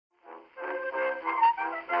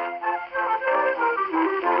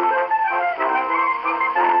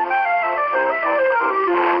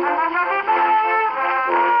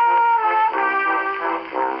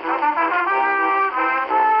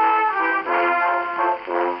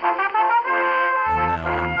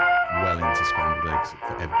eggs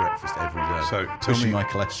for breakfast every day. So pushing my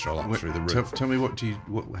cholesterol up through the roof. Tell me, what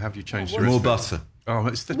have you changed? More butter. Oh,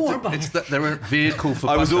 they're a vehicle for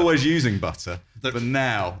butter. I was always using butter, but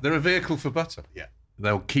now they're a vehicle for butter. Yeah.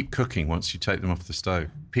 They'll keep cooking once you take them off the stove.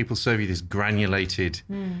 People serve you this granulated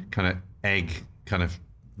kind of egg, kind of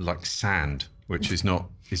like sand, which is not.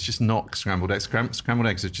 It's just not scrambled eggs. Scrambled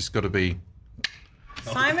eggs have just got to be.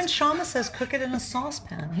 Simon Schama says cook it in a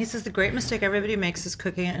saucepan. He says the great mistake everybody makes is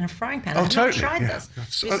cooking it in a frying pan. Oh, I've totally. not tried Yeah.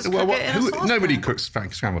 this. Nobody cooks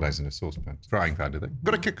scrambled eggs in a saucepan, frying pan, do they?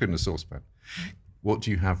 Got to cook it in a saucepan. What do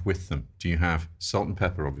you have with them? Do you have salt and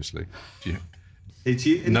pepper, obviously? Do you... Wait,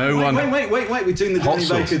 we're doing the Johnny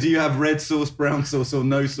Baker. Do you have red sauce, brown sauce, or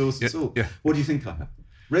no sauce at all? Yeah. What do you think I have?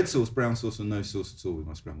 Red sauce, brown sauce, or no sauce at all with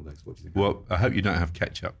my scrambled eggs? What do you think? Well, I hope you don't have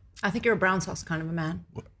ketchup. I think you're a brown sauce kind of a man.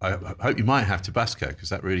 I hope you might have Tabasco, because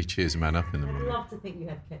that really cheers a man up in the morning. I'd love to think you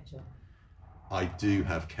had ketchup. I do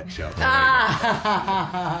have ketchup.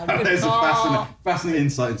 There's a fascinating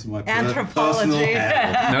insight into my personal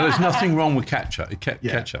hell. No, there's nothing wrong with ketchup.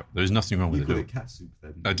 Ketchup. There's nothing wrong with it. You call it cat soup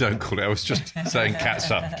then? I don't call it. I was just saying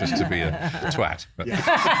catsup, just to be a twat. But,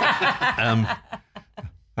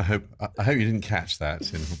 I hope you didn't catch that.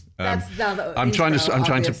 I'm trying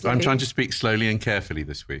to speak slowly and carefully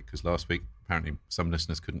this week, because last week apparently some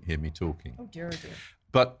listeners couldn't hear me talking. Oh dear.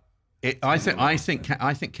 But I think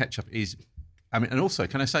ketchup is. I mean, and also,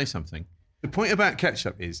 can I say something? The point about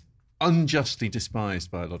ketchup is unjustly despised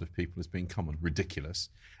by a lot of people as being common, ridiculous,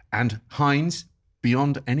 and Heinz,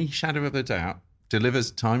 beyond any shadow of a doubt,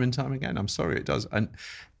 delivers time and time again. I'm sorry, it does. And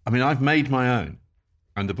I mean, I've made my own,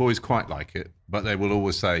 and the boys quite like it, but they will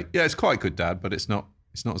always say, "Yeah, it's quite good, Dad, but it's not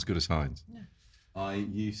as good as Heinz." Yeah. I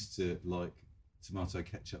used to like tomato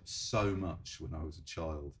ketchup so much when I was a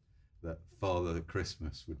child that Father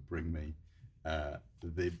Christmas would bring me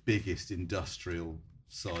the biggest industrial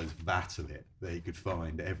size vat of it that he could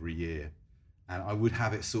find every year, and I would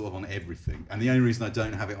have it sort of on everything. And the only reason I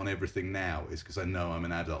don't have it on everything now is because I know I'm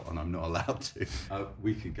an adult and I'm not allowed to.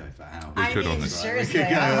 We could go for hours. We could on this. Seriously,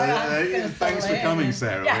 Thanks for coming,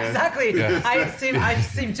 Sarah. Yeah, exactly. Yeah. I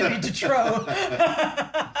seem to be de trop.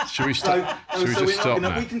 Should we stop? Should we just stop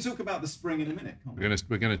now? We can talk about the spring in a minute. Can't we?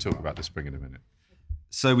 We're going to talk about the spring in a minute.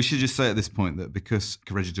 So we should just say at this point that because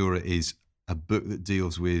Corregidora is a book that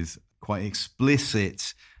deals with quite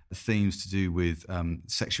explicit themes to do with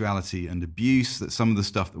sexuality and abuse, that some of the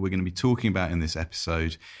stuff that we're going to be talking about in this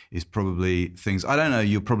episode is probably things, I don't know,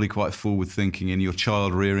 you're probably quite forward thinking in your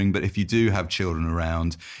child rearing, but if you do have children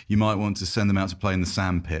around, you might want to send them out to play in the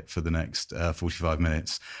sandpit for the next 45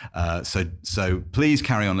 minutes. So please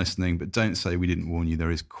carry on listening, but don't say we didn't warn you.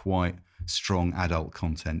 There is quite strong adult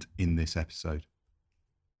content in this episode.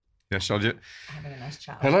 Yes, I'll just... Having a nice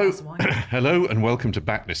chat. Hello, and welcome to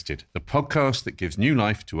Backlisted, the podcast that gives new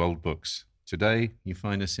life to old books. Today, you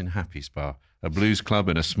find us in Happy Spa, a blues club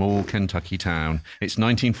in a small Kentucky town. It's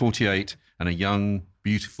 1948, and a young,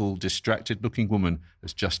 beautiful, distracted-looking woman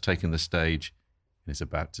has just taken the stage and is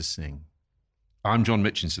about to sing. I'm John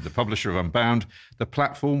Mitchinson, the publisher of Unbound, the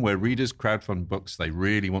platform where readers crowdfund books they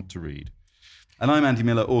really want to read. And I'm Andy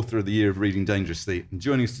Miller, author of The Year of Reading Dangerously, and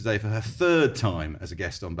joining us today for her third time as a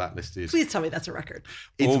guest on Backlisted. Please tell me that's a record.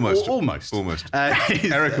 Almost.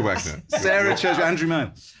 Erica Wagner. Sarah Church, Andrew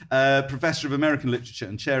Male, Professor of American Literature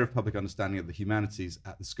and Chair of Public Understanding of the Humanities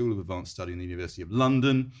at the School of Advanced Study in the University of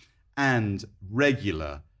London, and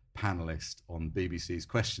regular panellist on BBC's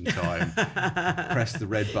Question Time. Press the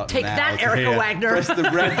red button Take now. That, Erica Wagner. Press the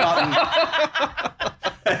red button.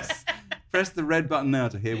 Press the red button now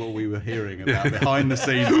to hear what we were hearing about behind the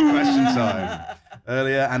scenes of Question Time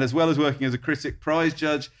earlier. And as well as working as a critic, prize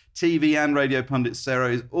judge, TV and radio pundit,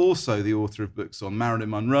 Sarah is also the author of books on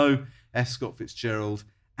Marilyn Monroe, F. Scott Fitzgerald,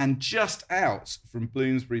 and just out from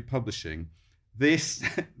Bloomsbury Publishing, this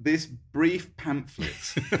brief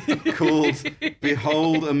pamphlet called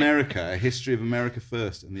Behold America, A History of America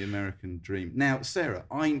First and the American Dream. Now, Sarah,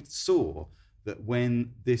 I saw that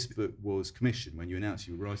when this book was commissioned, when you announced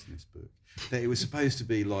you were writing this book, that it was supposed to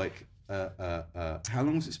be like, how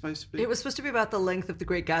long was it supposed to be? It was supposed to be about the length of The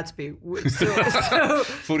Great Gatsby. So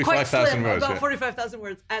 45,000 words. About 45,000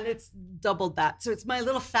 words, and it's doubled that. So it's my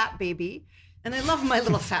little fat baby, and I love my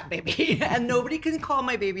little fat baby, and nobody can call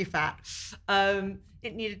my baby fat.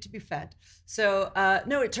 It needed to be fed. So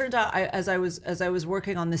no, it turned out as I was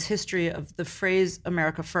working on this history of the phrase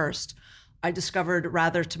 "America First," I discovered,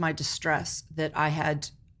 rather to my distress, that I had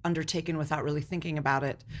undertaken, without really thinking about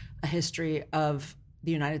it, a history of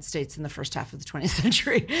the United States in the first half of the 20th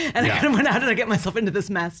century. And I kind of went, how did I get myself into this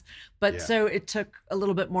mess? But so it took a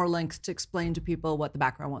little bit more length to explain to people what the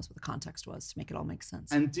background was, what the context was, to make it all make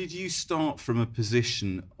sense. And did you start from a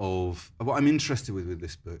position of, what I'm interested with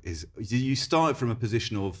this book is, did you start from a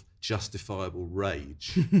position of justifiable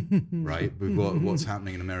rage, right? With what's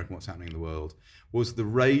happening in America, what's happening in the world. Was the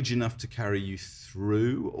rage enough to carry you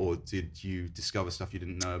through, or did you discover stuff you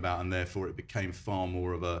didn't know about and therefore it became far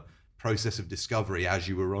more of a process of discovery as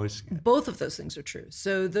you were writing it? Both of those things are true.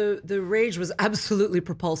 So the rage was absolutely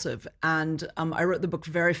propulsive, and I wrote the book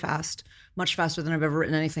very fast, much faster than I've ever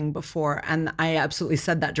written anything before. And I absolutely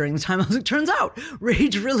said that during the time. I was like, turns out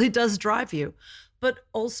rage really does drive you. But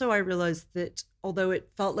also I realized that although it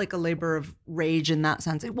felt like a labor of rage in that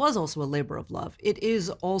sense, it was also a labor of love. It is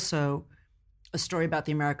also a story about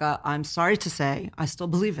the America, I'm sorry to say, I still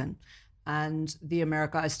believe in. And the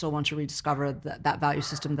America I still want to rediscover, that value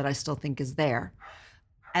system that I still think is there.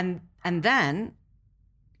 And then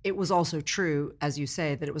it was also true, as you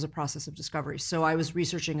say, that it was a process of discovery. So I was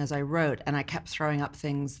researching as I wrote, and I kept throwing up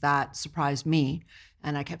things that surprised me.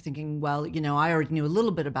 And I kept thinking, well, I already knew a little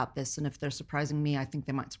bit about this, and if they're surprising me, I think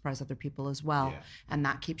they might surprise other people as well. Yeah. And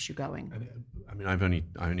that keeps you going. I mean,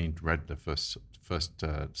 I only read the first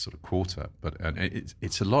sort of quarter, but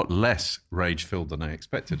it's a lot less rage-filled than I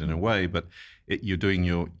expected in a way. But you're doing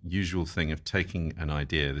your usual thing of taking an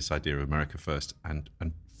idea, this idea of America First, and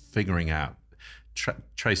figuring out,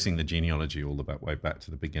 tracing the genealogy all the way back to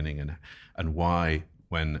the beginning, and why,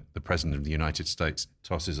 when the President of the United States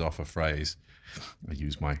tosses off a phrase, I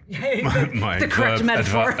use my the correct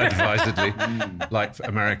metaphor advisedly, like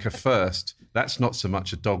America First, that's not so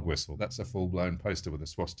much a dog whistle, that's a full-blown poster with a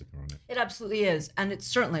swastika on it. It absolutely is, and it's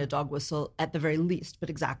certainly a dog whistle at the very least, but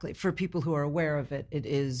exactly, for people who are aware of it,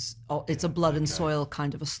 it's a blood and soil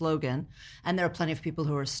kind of a slogan, and there are plenty of people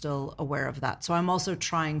who are still aware of that. So I'm also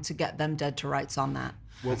trying to get them dead to rights on that.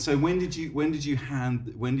 Well, so when did you hand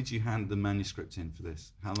the manuscript in for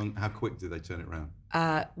this? How quick did they turn it around?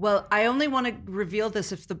 Well, I only want to reveal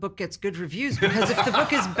this if the book gets good reviews, because if the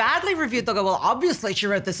book is badly reviewed, they'll go, well, obviously she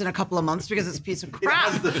wrote this in a couple of months because it's a piece of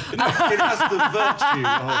crap. It has the virtue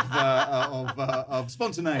of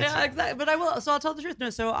spontaneity. Yeah, exactly. But I will. So I'll tell the truth.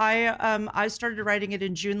 No, so I started writing it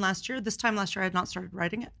in June last year. This time last year, I had not started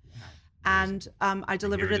writing it. And I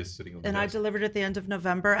delivered it, I delivered it at the end of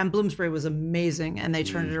November. And Bloomsbury was amazing, and they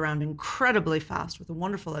turned it around incredibly fast with a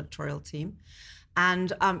wonderful editorial team. And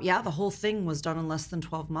the whole thing was done in less than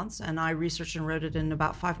 12 months, and I researched and wrote it in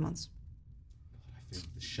about 5 months. I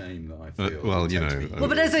think the shame that I feel. Well,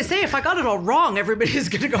 but as I say, if I got it all wrong, everybody's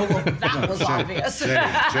going to go, well, that was obvious.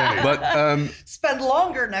 But spend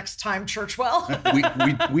longer next time,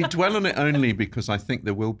 Churchwell. we dwell on it only because I think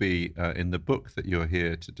there will be, in the book that you're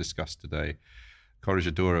here to discuss today,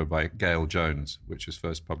 Corregidora by Gayl Jones, which was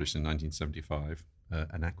first published in 1975,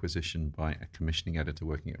 an acquisition by a commissioning editor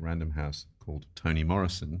working at Random House called Toni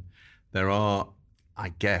Morrison. There are, I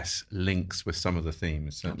guess, links with some of the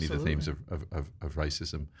themes, certainly Absolutely. The themes of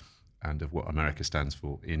racism and of what America stands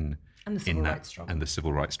for and the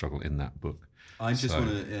civil rights struggle in that book. I just want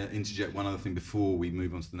to interject one other thing before we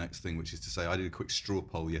move on to the next thing, which is to say I did a quick straw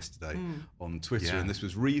poll yesterday on Twitter, and this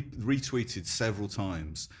was retweeted several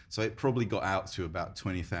times. So it probably got out to about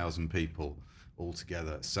 20,000 people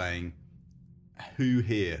altogether, saying, who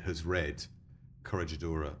here has read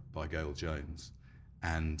Corregidora by Gayl Jones?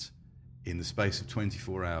 And in the space of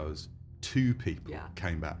 24 hours, 2 people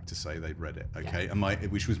came back to say they'd read it. Okay, and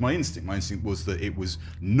which was my instinct. My instinct was that it was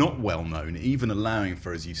not well known, even allowing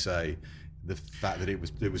for, as you say, the fact that it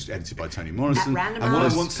was edited by Toni Morrison. And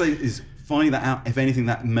what I want to say is, finding that out, if anything,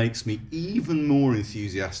 that makes me even more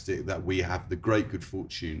enthusiastic that we have the great good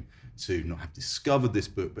fortune to not have discovered this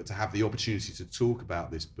book, but to have the opportunity to talk about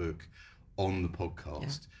this book on the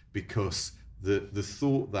podcast, because the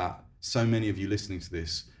thought that so many of you listening to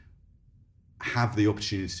this have the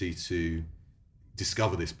opportunity to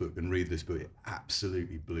discover this book and read this book, it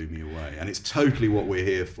absolutely blew me away. And it's totally what we're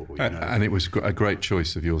here for. And it was a great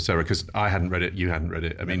choice of yours, Sarah, because I hadn't read it, you hadn't read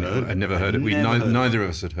it. I mean, I never heard it. Neither of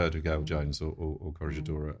us had heard of Gayl Jones or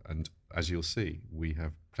Corregidora. And as you'll see, we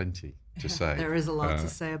have plenty to say. There is a lot to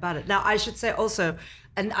say about it. Now, I should say also,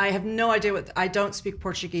 and I have no idea I don't speak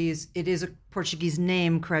Portuguese. It is a Portuguese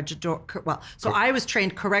name, Corregidora. Well, so I was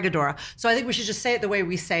trained Corregidora. So I think we should just say it the way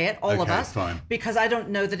we say it, all of us. Fine. Because I don't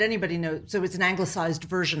know that anybody knows. So it's an anglicized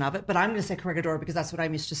version of it, but I'm going to say Corregidora because that's what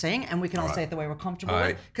I'm used to saying. And we can all say it the way we're comfortable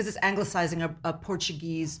with, because it's anglicizing a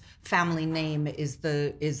Portuguese family name is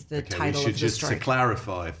the title of the story. Just to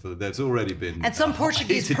clarify, there's already been and some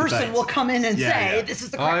Portuguese person will will come in and say, this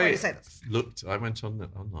is the correct way to say this. I went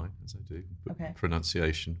online, as I do, Okay.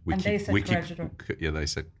 pronunciation. And they said Corregidora. Yeah,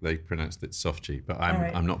 they pronounced it soft G, but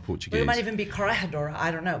I'm not Portuguese. Well, it might even be Corregidora.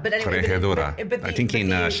 I don't know. But anyway, Corregidora. I think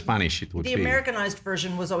in Spanish it would be. The Americanized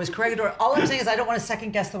version was always Corregidora. All I'm saying is I don't want to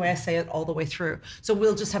second guess the way I say it all the way through. So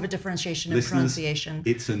we'll just have a differentiation in pronunciation.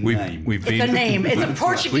 It's a name. It's a name. It's a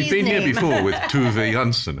Portuguese name. We've been here before with Tuve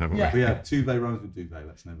Janssen, haven't we? We have Tuve rhymes with duvet.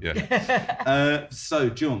 Let's never. So,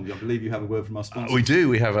 John, I believe you have a word from our sponsor. We do.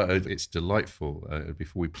 We have it's delightful.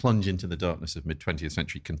 Before we plunge into the darkness of mid-20th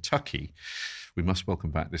century Kentucky, we must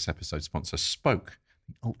welcome back this episode's sponsor, Spoke,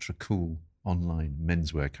 the ultra-cool online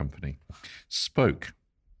menswear company. Spoke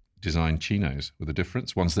design chinos with a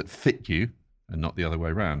difference, ones that fit you and not the other way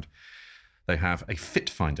around. They have a fit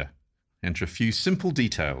finder. Enter a few simple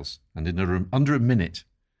details, and in under a minute,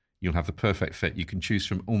 you'll have the perfect fit. You can choose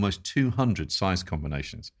from almost 200 size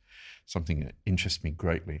combinations. Something that interests me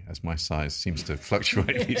greatly, as my size seems to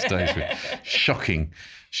fluctuate these days with shocking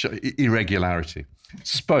irregularity.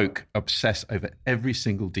 Spoke obsess over every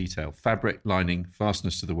single detail: fabric, lining,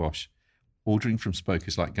 fasteners to the wash. Ordering from Spoke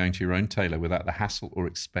is like going to your own tailor without the hassle or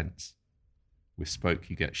expense. With Spoke,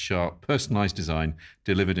 you get sharp, personalised design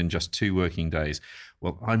delivered in just 2 working days.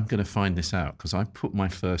 Well, I'm going to find this out because I put my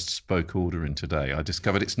first Spoke order in today. I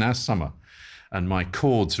discovered it's now summer and my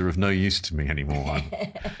cords are of no use to me anymore.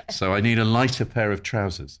 So I need a lighter pair of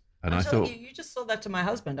trousers. And I thought, you just sold that to my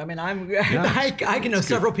husband. I mean, I can know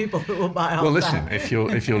several people who will buy all that. Well, listen, if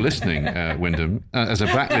you're listening, Wyndham, as a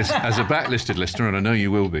backlisted listener, and I know you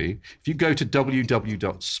will be, if you go to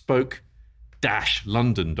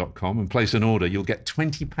www.spoke-london.com and place an order, you'll get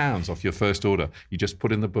 £20 off your first order. You just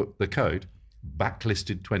put in the code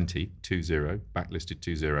backlisted20,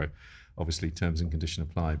 backlisted20. Obviously, terms and conditions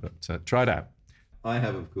apply, but try it out. I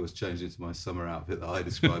have, of course, changed into my summer outfit that I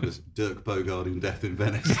describe as Dirk Bogarde in Death in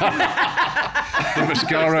Venice. The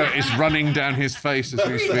mascara is running down his face as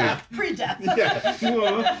we speak. Pre-death.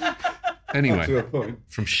 Yeah. Anyway, To a point.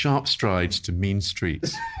 from sharp strides to mean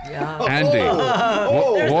streets. Yeah. Andy,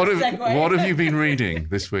 what segue. have you been reading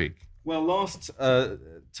this week? Well, last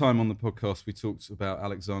time on the podcast, we talked about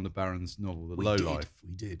Alexander Barron's novel, The Low Life.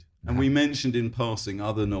 We did. And we mentioned in passing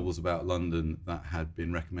other novels about London that had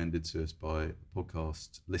been recommended to us by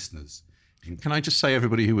podcast listeners. Can I just say,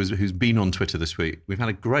 everybody who's been on Twitter this week, we've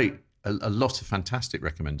had a lot of fantastic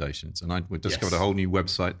recommendations, and we discovered a whole new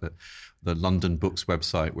website, the London Books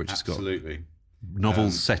website, which has got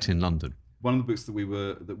novels set in London. One of the books that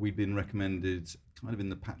we'd been recommended, kind of in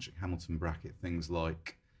the Patrick Hamilton bracket, things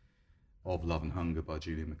like Of Love and Hunger by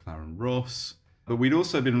Julian McLaren Ross. But we'd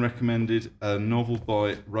also been recommended a novel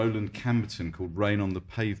by Roland Camberton called Rain on the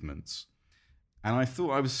Pavements. And I thought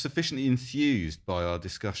I was sufficiently enthused by our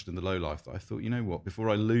discussion in The Low Life that I thought, you know what, before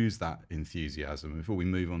I lose that enthusiasm, before we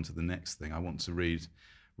move on to the next thing, I want to read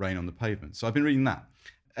Rain on the Pavements. So I've been reading that.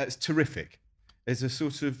 It's terrific. It's a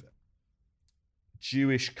sort of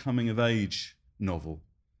Jewish coming-of-age novel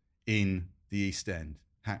in the East End,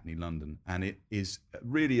 Hackney, London. And it is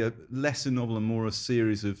really a lesser novel and more a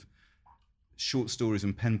series of short stories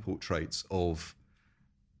and pen portraits of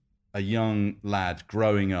a young lad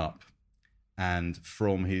growing up, and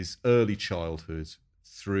from his early childhood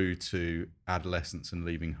through to adolescence and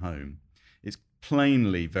leaving home. It's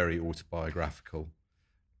plainly very autobiographical.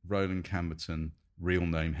 Roland Camberton, real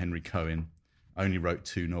name Henry Cohen, only wrote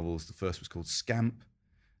 2 novels. The first was called Scamp.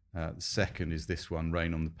 The second is this one,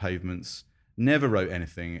 Rain on the Pavements. Never wrote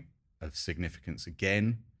anything of significance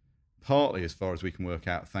again, partly, as far as we can work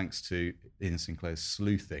out, thanks to Ian Sinclair's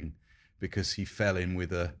sleuthing, because he fell in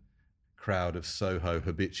with a crowd of Soho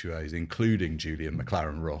habitués, including Julian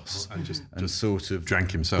McLaren Ross, and sort of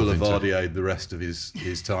drank himself boulevardiered the rest of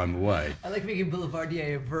his time away. I like making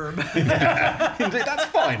boulevardier a verb. Indeed, that's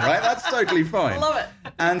fine, right? That's totally fine. I love it.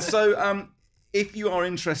 And so if you are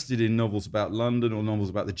interested in novels about London or novels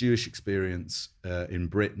about the Jewish experience in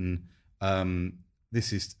Britain,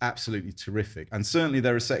 this is absolutely terrific. And certainly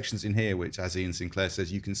there are sections in here which, as Ian Sinclair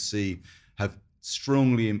says, you can see have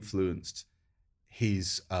strongly influenced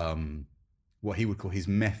his, what he would call his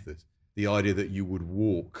method. The idea that you would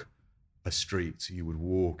walk a street, you would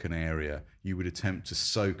walk an area, you would attempt to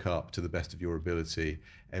soak up to the best of your ability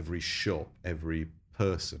every shop, every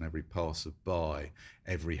person, every passer-by,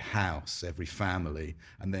 every house, every family,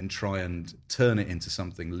 and then try and turn it into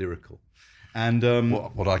something lyrical. And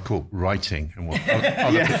what I call writing, and what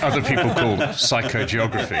other people call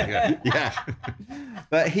psychogeography. Yeah.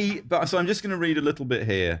 But so I'm just going to read a little bit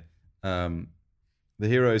here. The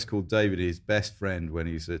hero is called David. His best friend when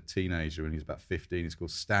he's a teenager, when he's about 15, is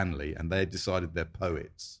called Stanley, and they decided they're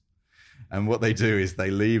poets. And what they do is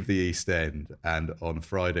they leave the East End, and on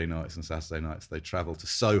Friday nights and Saturday nights, they travel to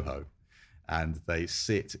Soho, and they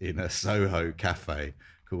sit in a Soho cafe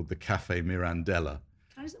called the Cafe Mirandella.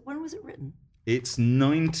 When was it written? It's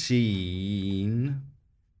 1951.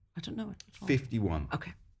 I don't know.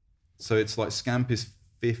 Okay. So it's like Scamp is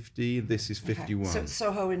 50, this is 51. Okay. So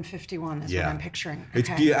Soho in 51 is what I'm picturing. It's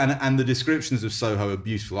and the descriptions of Soho are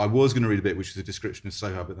beautiful. I was going to read a bit, which is a description of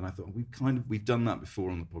Soho, but then I thought we've done that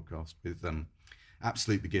before on the podcast with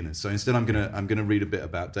absolute beginners. So instead, I'm gonna read a bit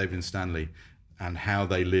about David and Stanley and how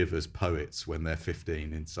they live as poets when they're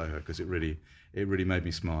 15 in Soho, because it really made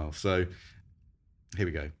me smile. So here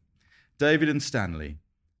we go. David and Stanley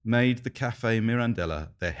made the Cafe Mirandella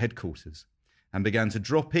their headquarters and began to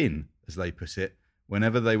drop in, as they put it,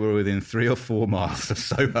 whenever they were within 3 or 4 miles of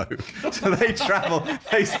Soho. So they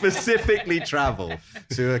specifically travel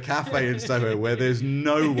to a cafe in Soho where there's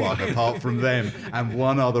no one apart from them and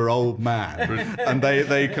one other old man. And they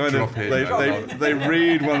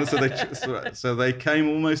read one, so they came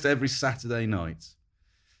almost every Saturday night.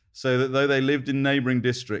 So that though they lived in neighbouring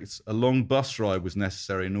districts, a long bus ride was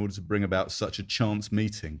necessary in order to bring about such a chance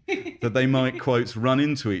meeting that they might, quote, run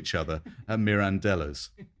into each other at Mirandella's.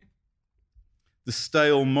 The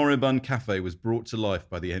stale, moribund cafe was brought to life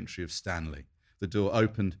by the entry of Stanley. The door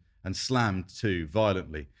opened and slammed to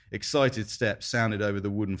violently. Excited steps sounded over the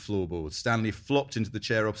wooden floorboards. Stanley flopped into the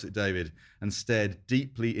chair opposite David and stared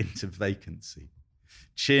deeply into vacancy.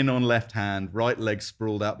 Chin on left hand, right leg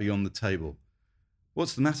sprawled out beyond the table.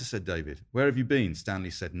 "What's the matter?" said David. "Where have you been?" Stanley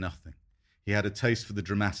said nothing. He had a taste for the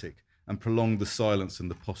dramatic and prolonged the silence and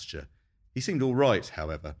the posture. He seemed all right,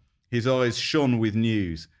 however. His eyes shone with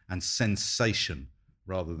news and sensation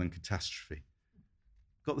rather than catastrophe.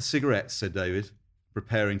 "Got the cigarettes?" said David,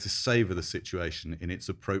 preparing to savour the situation in its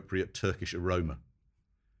appropriate Turkish aroma.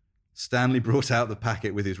 Stanley brought out the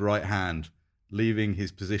packet with his right hand, leaving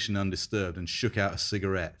his position undisturbed, and shook out a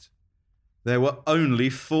cigarette. There were only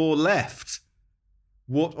 4 left.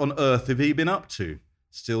 What on earth had he been up to?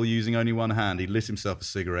 Still using only one hand, he lit himself a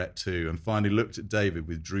cigarette too, and finally looked at David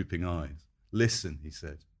with drooping eyes. "Listen," he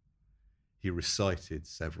said. He recited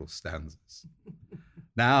several stanzas.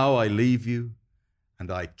 "Now I leave you, and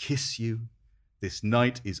I kiss you. This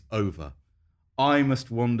night is over. I must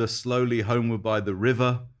wander slowly homeward by the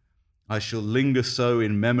river. I shall linger so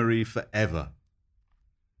in memory forever."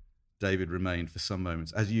 David remained for some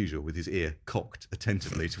moments, as usual, with his ear cocked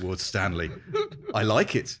attentively towards Stanley. "I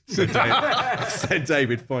like it," said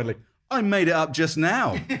David finally. "I made it up just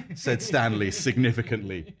now," said Stanley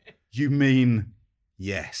significantly. "You mean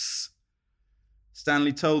yes?"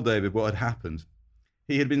 Stanley told David what had happened.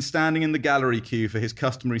 He had been standing in the gallery queue for his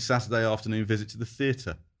customary Saturday afternoon visit to the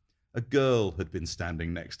theatre. A girl had been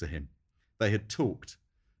standing next to him. They had talked.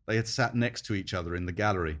 They had sat next to each other in the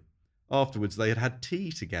gallery. Afterwards, they had had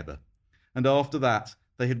tea together. And after that,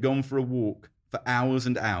 they had gone for a walk for hours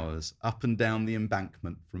and hours up and down the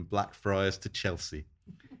embankment from Blackfriars to Chelsea.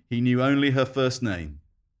 He knew only her first name,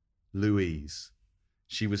 Louise.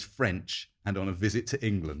 She was French and on a visit to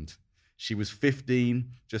England. She was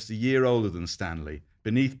 15, just a year older than Stanley.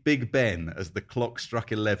 Beneath Big Ben, as the clock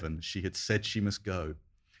struck 11, she had said she must go.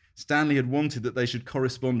 Stanley had wanted that they should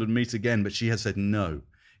correspond and meet again, but she had said no.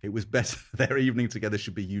 It was better their evening together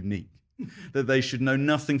should be unique, that they should know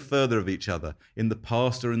nothing further of each other in the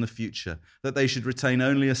past or in the future, that they should retain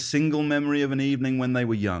only a single memory of an evening when they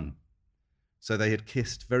were young. So they had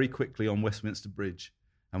kissed very quickly on Westminster Bridge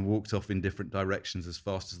and walked off in different directions as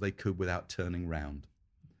fast as they could without turning round.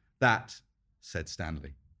 That, said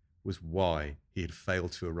Stanley, was why he had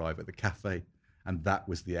failed to arrive at the cafe, and that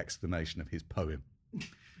was the explanation of his poem.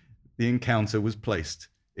 The encounter was placed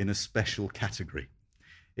in a special category.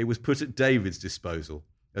 It was put at David's disposal,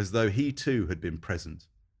 as though he too had been present,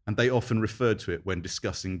 and they often referred to it when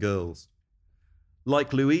discussing girls.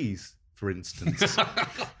 Like Louise, for instance,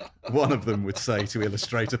 one of them would say to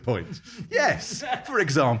illustrate a point. Yes, for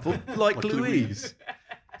example, like Louise.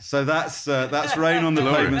 So that's Rain on the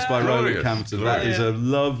Pavements by Roland Campton. That is a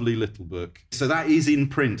lovely little book. So that is in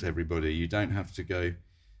print, everybody. You don't have to go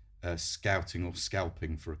scouting or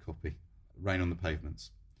scalping for a copy. Rain on the Pavements.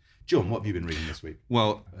 John, what have you been reading this week?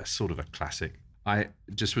 Well, sort of a classic. I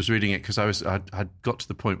just was reading it because I'd got to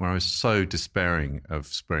the point where I was so despairing of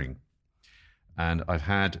spring. And I've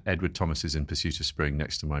had Edward Thomas's In Pursuit of Spring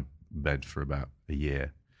next to my bed for about a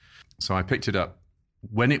year. So I picked it up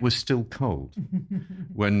when it was still cold,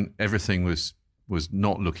 when everything was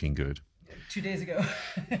not looking good. 2 days ago.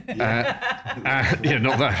 Yeah,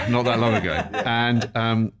 not that long ago.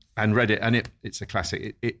 And read it, and it's a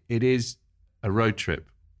classic. It is a road trip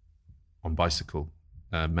on bicycle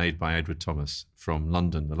made by Edward Thomas from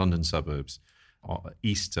London, the London suburbs,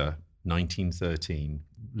 Easter 1913.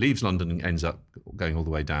 Leaves London and ends up going all the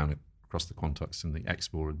way down across the Quantocks and the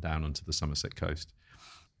Exmoor and down onto the Somerset coast.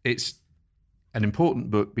 It's an important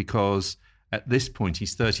book because at this point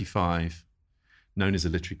he's 35, known as a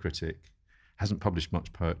literary critic, hasn't published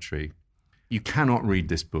much poetry. You cannot read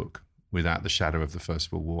this book without the shadow of the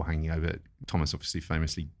First World War hanging over it. Thomas obviously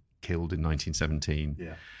famously killed in 1917.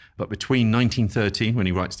 Yeah. But between 1913, when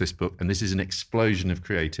he writes this book, and this is an explosion of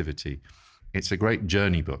creativity, it's a great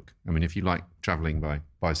journey book. I mean, if you like travelling by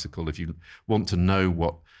bicycle, if you want to know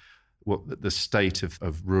what the state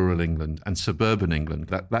of rural England and suburban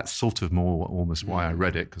England, that's sort of more almost why I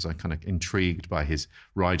read it, because I'm kind of intrigued by his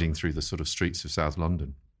riding through the sort of streets of South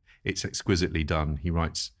London. It's exquisitely done. He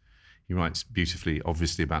writes beautifully,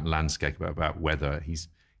 obviously, about landscape, about weather. He's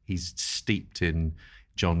steeped in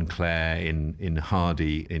John Clare, in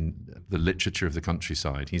Hardy, in the literature of the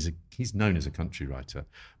countryside. He's known as a country writer,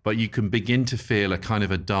 but you can begin to feel a kind of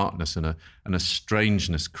a darkness and a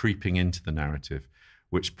strangeness creeping into the narrative,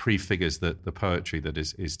 which prefigures the poetry that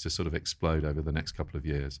is to sort of explode over the next couple of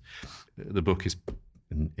years. The book is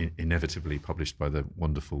inevitably published by the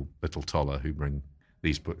wonderful Little Toller, who bring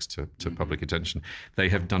these books to public attention. They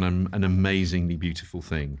have done an amazingly beautiful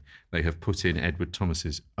thing. They have put in Edward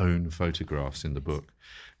Thomas's own photographs in the book,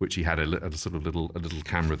 which he had a little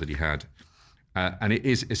camera that he had, and it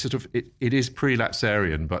is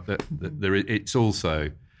prelapsarian, but it's also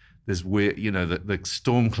there's weird, the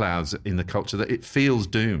storm clouds in the culture that it feels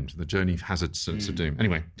doomed. The journey has a sense of doom.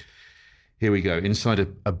 Anyway, here we go inside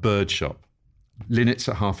a bird shop. Linnets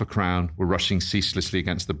at half a crown were rushing ceaselessly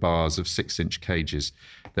against the bars of 6-inch cages,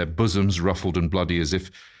 their bosoms ruffled and bloody as if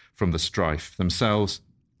from the strife, themselves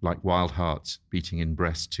like wild hearts beating in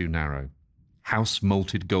breasts too narrow.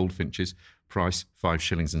 House-malted goldfinches, price 5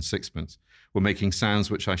 shillings and 6pence, were making sounds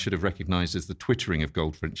which I should have recognised as the twittering of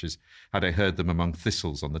goldfinches had I heard them among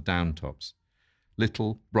thistles on the down-tops.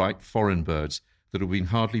 Little, bright, foreign birds that had been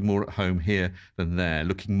hardly more at home here than there,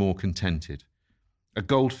 looking more contented. A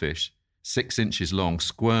goldfish, 6 inches long,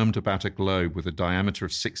 squirmed about a globe with a diameter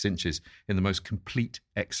of 6 inches in the most complete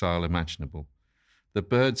exile imaginable. The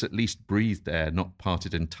birds at least breathed air not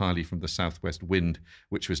parted entirely from the southwest wind,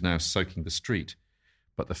 which was now soaking the street,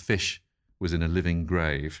 but the fish was in a living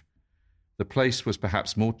grave. The place was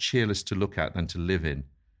perhaps more cheerless to look at than to live in,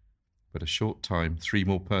 but a short time 3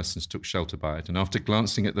 more persons took shelter by it, and after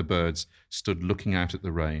glancing at the birds, stood looking out at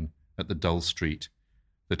the rain, at the dull street,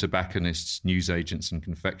 the tobacconists, newsagents and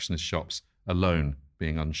confectioners' shops alone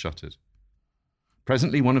being unshuttered.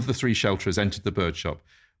 Presently one of the 3 shelterers entered the bird shop,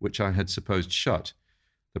 which I had supposed shut.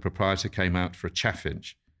 The proprietor came out for a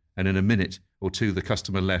chaffinch, and in a minute or two the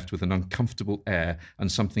customer left with an uncomfortable air and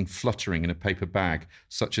something fluttering in a paper bag,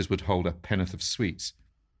 such as would hold a pennyworth of sweets.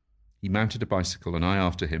 He mounted a bicycle, and I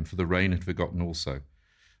after him, for the rain had forgotten also.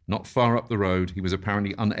 Not far up the road, he was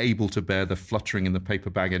apparently unable to bear the fluttering in the paper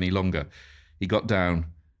bag any longer. He got down,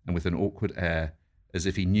 and with an awkward air, as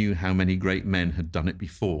if he knew how many great men had done it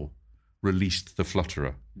before, released the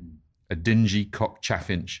flutterer. A dingy cock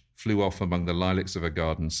chaffinch flew off among the lilacs of a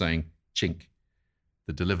garden, saying, "Chink."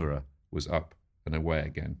 The deliverer was up and away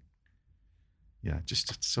again. Yeah,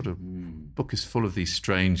 just a sort of book is full of these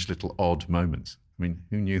strange little odd moments. I mean,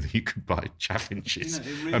 who knew that you could buy chaffinches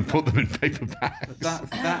and put them in paper bags?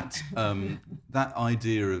 That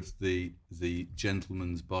idea of the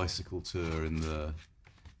gentleman's bicycle tour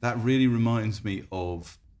that really reminds me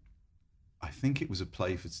of, I think it was a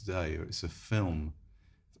play for today, or it's a film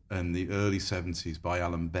in the early 70s by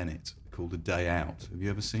Alan Bennett called A Day Out. Have you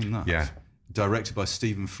ever seen that? Yeah. Directed by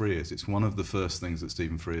Stephen Frears. It's one of the first things that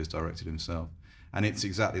Stephen Frears directed himself. And it's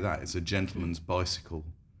exactly that. It's a gentleman's bicycle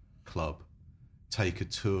club. Take a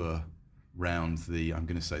tour round the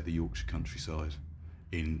Yorkshire countryside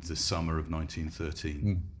in the summer of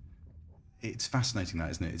 1913. It's fascinating, that,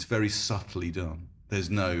 isn't it? It's very subtly done. There's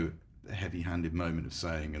no heavy-handed moment of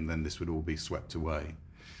saying, and then this would all be swept away.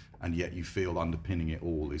 And yet you feel underpinning it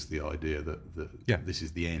all is the idea that this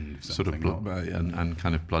is the end of something. Sort of and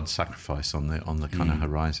kind of blood sacrifice on the kind of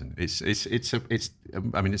horizon. It's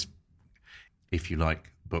if you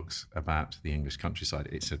like books about the English countryside,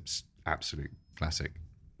 it's an absolute classic.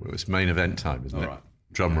 Well, it's main event time, isn't it? Right.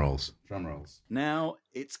 Drum rolls. Drum rolls. Now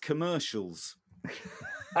it's commercials.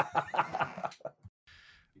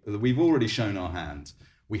 We've already shown our hand.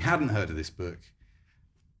 We hadn't heard of this book.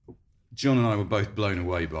 John and I were both blown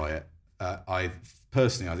away by it. I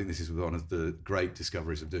think this is one of the great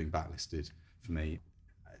discoveries of doing Backlisted for me.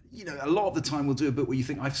 A lot of the time we'll do a book where you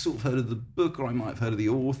think, I've sort of heard of the book, or I might have heard of the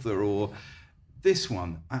author, This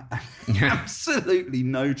one, absolutely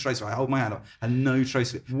no trace. I hold my hand up, and no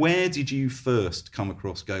trace of it. Where did you first come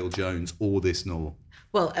across Gayl Jones or this novel?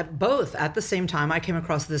 Well, both at the same time. I came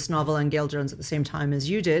across this novel and Gayl Jones at the same time as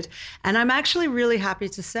you did. And I'm actually really happy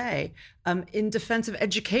to say, in defense of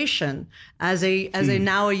education, as a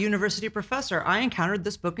now a university professor, I encountered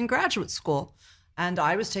this book in graduate school. And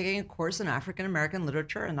I was taking a course in African American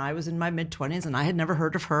literature, and I was in my mid-20s, and I had never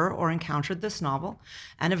heard of her or encountered this novel.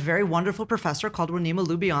 And a very wonderful professor called Wanima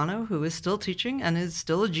Lubiano, who is still teaching and is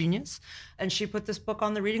still a genius, and she put this book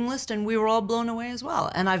on the reading list, and we were all blown away as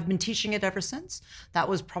well. And I've been teaching it ever since. That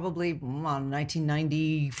was probably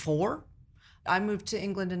 1994. I moved to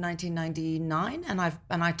England in 1999,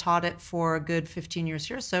 and I taught it for a good 15 years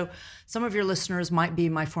here. So some of your listeners might be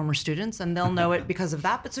my former students, and they'll know it because of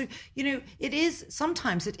that. But so,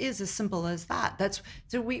 sometimes it is as simple as that.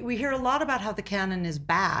 We hear a lot about how the canon is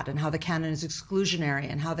bad and how the canon is exclusionary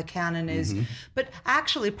and how the canon is, but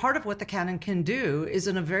actually part of what the canon can do is,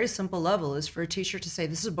 on a very simple level, is for a teacher to say,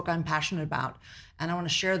 this is a book I'm passionate about, and I want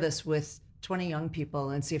to share this with 20 young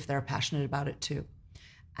people and see if they're passionate about it too.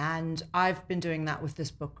 And I've been doing that with this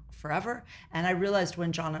book forever. And I realized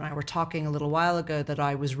when John and I were talking a little while ago that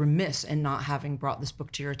I was remiss in not having brought this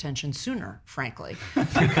book to your attention sooner, frankly.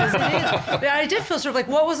 Because it is. I did feel sort of like,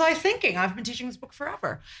 what was I thinking? I've been teaching this book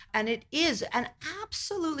forever. And it is an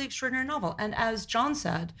absolutely extraordinary novel. And as John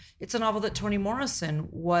said, it's a novel that Toni Morrison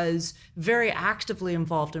was very actively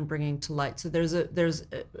involved in bringing to light. So there's an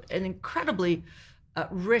incredibly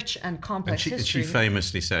rich and complex history. And she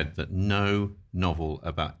famously said that no novel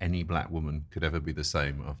about any black woman could ever be the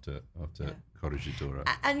same after Corregidora.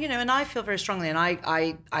 And I feel very strongly, and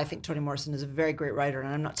I think Toni Morrison is a very great writer,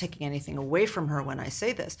 and I'm not taking anything away from her when I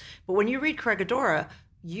say this. But when you read Corregidora,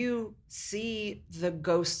 you see the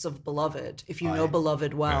ghosts of Beloved, if you know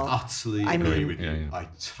Beloved well. I utterly agree with you. I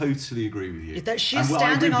totally agree with you. That she's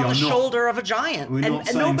standing on the shoulder of a giant. We're not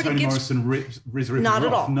saying Toni Morrison rips not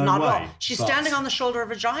at all. No not way. at all. She's standing on the shoulder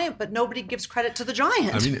of a giant, but nobody gives credit to the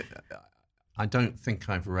giant. I mean, I don't think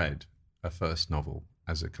I've read a first novel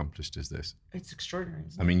as accomplished as this. It's extraordinary,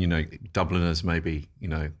 isn't it? I mean, Dubliners maybe,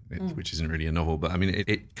 which isn't really a novel, but I mean,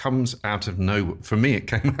 it comes out of nowhere. For me, it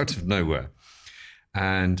came out of nowhere.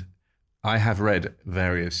 And I have read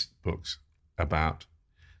various books that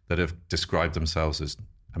have described themselves as,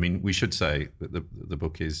 I mean, we should say that the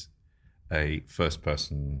book is a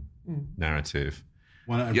first-person narrative.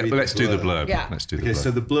 But let's do the blurb. Yeah. Let's do the blurb.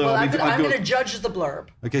 So the blurb. Well, I'm going to judge the blurb.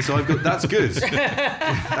 Okay, so that's good.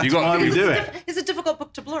 That's why we do it. It's a difficult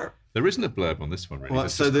book to blurb. There isn't a blurb on this one, really. Well,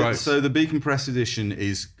 so the Beacon Press edition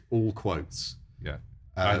is all quotes. Yeah.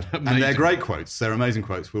 And they're great quotes. They're amazing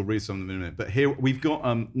quotes. We'll read some of them in a minute. But here we've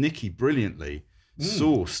got Nikki brilliantly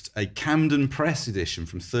sourced a Camden Press edition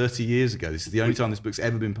from 30 years ago. This is the only time this book's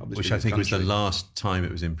ever been published. Which I think was the last time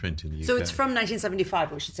it was in print in the UK. So it's from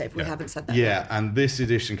 1975, we should say, if we haven't said that. Yeah, and this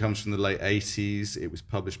edition comes from the late 80s. It was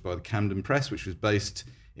published by the Camden Press, which was based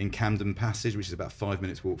in Camden Passage, which is about 5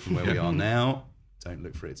 minutes walk from where we are now. Don't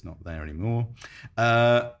look for it, it's not there anymore.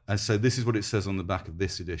 And so this is what it says on the back of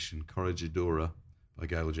this edition, Corregidora by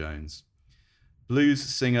Gayl Jones. Blues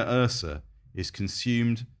singer Ursa is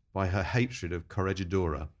consumed by her hatred of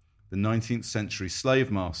Corregidora, the 19th century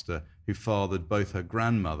slave master who fathered both her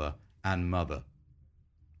grandmother and mother.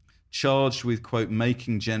 Charged with, quote,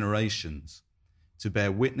 making generations to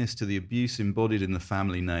bear witness to the abuse embodied in the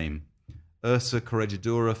family name, Ursa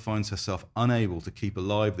Corregidora finds herself unable to keep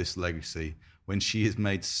alive this legacy when she is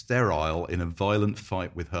made sterile in a violent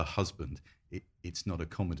fight with her husband. It's not a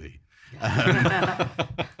comedy.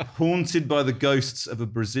 Haunted by the ghosts of a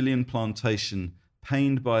Brazilian plantation,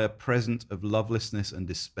 pained by a present of lovelessness and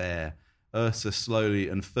despair, Ursa slowly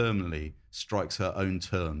and firmly strikes her own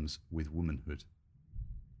terms with womanhood.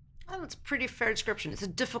 Oh, that's a pretty fair description. It's a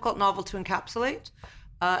difficult novel to encapsulate,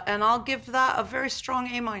 and I'll give that a very strong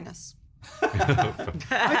A-. I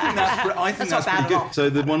think that's pretty good. So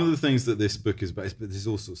one of the things that this book is about, but there's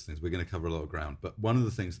all sorts of things. We're going to cover a lot of ground, but one of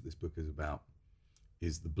the things that this book is about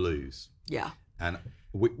is the blues. Yeah. And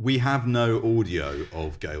we have no audio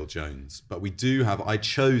of Gayl Jones, but we do have, I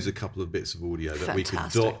chose a couple of bits of audio that we could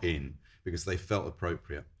dot in because they felt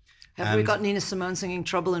appropriate. Have we got Nina Simone singing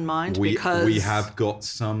Trouble in Mind? We have got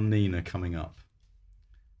some Nina coming up.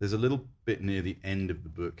 There's a little bit near the end of the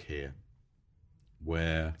book here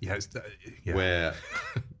where Ursa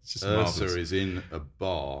is in a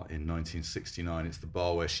bar in 1969. It's the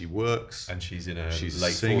bar where she works. And she's in her she's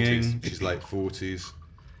late singing, 40s. She's late 40s.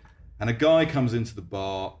 And a guy comes into the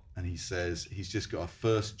bar and he says he's just got a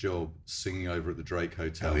first job singing over at the Drake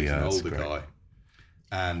Hotel. He's an older guy.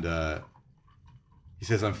 And he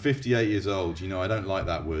says, I'm 58 years old. I don't like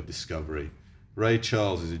that word discovery. Ray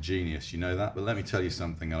Charles is a genius, you know that? But let me tell you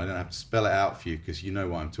something, and I don't have to spell it out for you because you know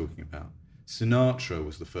what I'm talking about. Sinatra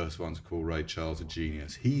was the first one to call Ray Charles a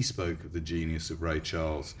genius. He spoke of the genius of Ray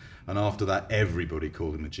Charles, and after that, everybody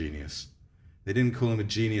called him a genius. They didn't call him a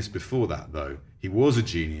genius before that, though. He was a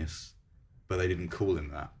genius, but they didn't call him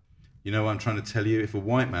that. You know what I'm trying to tell you? If a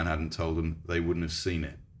white man hadn't told them, they wouldn't have seen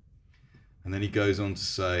it. And then he goes on to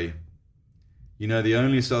say, you know, the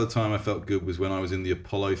only other time I felt good was when I was in the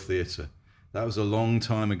Apollo Theatre. That was a long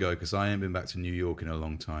time ago because I ain't been back to New York in a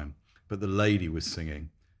long time. But the lady was singing,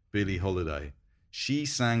 Billie Holiday. She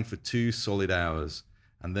sang for 2 solid hours.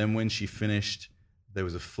 And then when she finished, there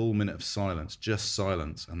was a full minute of silence, just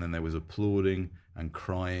silence. And then there was applauding and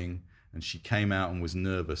crying. And she came out and was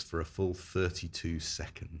nervous for a full 32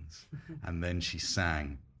 seconds. And then she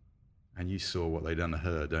sang. And you saw what they'd done to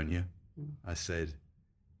her, don't you? I said,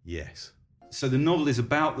 yes. So the novel is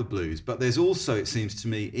about the blues, but there's also, it seems to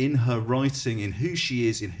me, in her writing, in who she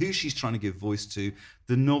is, in who she's trying to give voice to,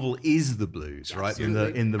 the novel is the blues, right? In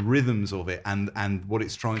the rhythms of it and what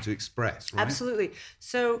it's trying to express, right? Absolutely.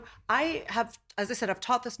 So I have, as I said, I've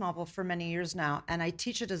taught this novel for many years now, and I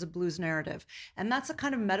teach it as a blues narrative. And that's a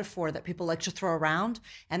kind of metaphor that people like to throw around.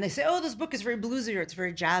 And they say, oh, this book is very bluesy or it's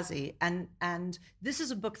very jazzy. And this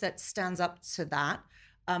is a book that stands up to that.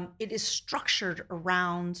 It is structured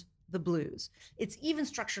around the blues. It's even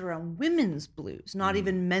structured around women's blues, not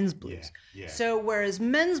even men's blues. Yeah. So whereas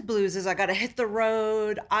men's blues is I got to hit the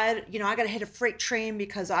road, I got to hit a freight train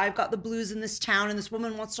because I've got the blues in this town and this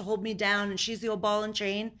woman wants to hold me down and she's the old ball and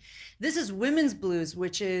chain. This is women's blues,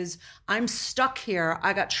 which is I'm stuck here.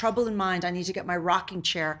 I got trouble in mind. I need to get my rocking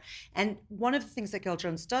chair. And one of the things that Gayl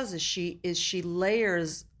Jones does is she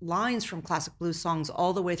layers lines from classic blues songs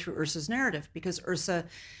all the way through Ursa's narrative, because Ursa,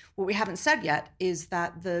 what we haven't said yet is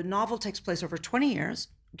that the novel takes place over 20 years,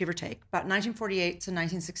 give or take, about 1948 to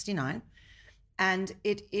 1969. And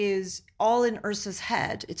it is all in Ursa's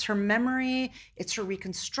head. It's her memory, it's her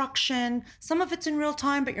reconstruction. Some of it's in real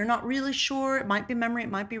time, but you're not really sure. It might be memory, it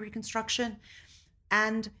might be reconstruction.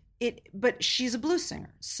 But she's a blues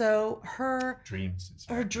singer. So her dreams,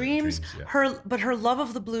 yeah. her love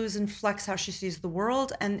of the blues inflects how she sees the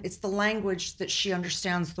world, and it's the language that she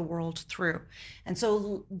understands the world through. And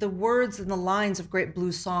so the words and the lines of great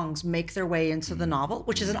blues songs make their way into the novel,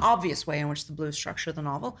 which is an obvious way in which the blues structure the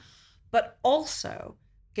novel. But also,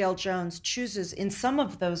 Gayl Jones chooses in some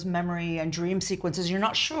of those memory and dream sequences, you're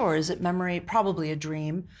not sure, is it memory? Probably a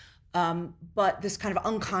dream. But this kind of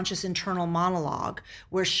unconscious internal monologue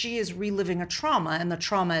where she is reliving a trauma. And the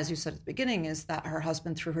trauma, as you said at the beginning, is that her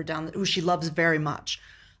husband threw her down, who she loves very much.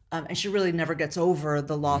 And she really never gets over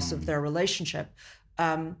the loss of their relationship.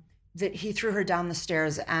 That he threw her down the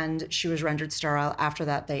stairs and she was rendered sterile. After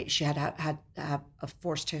that, she had to have a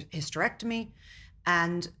forced hysterectomy.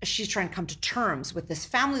 And she's trying to come to terms with this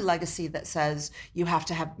family legacy that says you have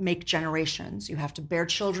to make generations. You have to bear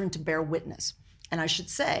children to bear witness. And I should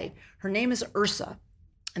say, her name is Ursa,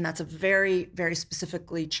 and that's a very, very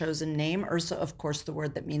specifically chosen name. Ursa, of course, the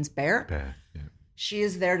word that means bear. Bear, yeah. She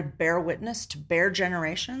is there to bear witness, to bear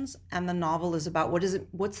generations, and the novel is about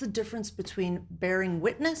what's the difference between bearing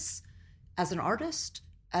witness as an artist,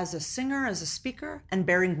 as a singer, as a speaker, and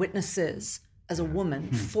bearing witnesses as a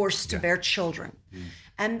woman forced to bear children.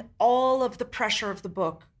 And all of the pressure of the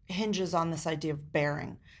book hinges on this idea of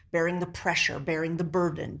bearing the pressure, bearing the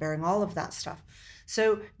burden, bearing all of that stuff.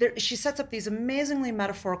 So she sets up these amazingly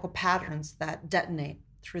metaphorical patterns that detonate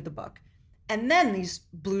through the book. And then these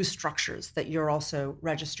blues structures that you're also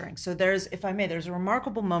registering. So there's a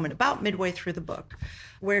remarkable moment about midway through the book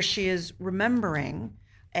where she is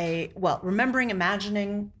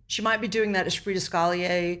imagining, she might be doing that Esprit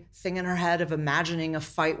d'Escalier thing in her head of imagining a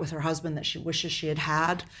fight with her husband that she wishes she had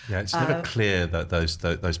had. Yeah, it's never clear that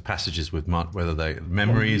those passages with Mark, whether they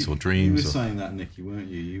memories or dreams. You were saying that, Nicky, weren't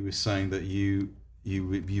you? You were saying that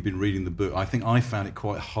you've been reading the book. I think I found it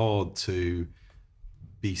quite hard to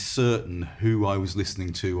be certain who I was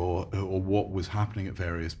listening to or what was happening at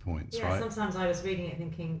various points, yeah, right? Sometimes I was reading it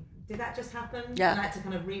thinking, did that just happen? Yeah. And I had to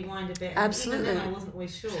kind of rewind a bit. Absolutely. And even then I wasn't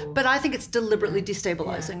always sure. But I think it's deliberately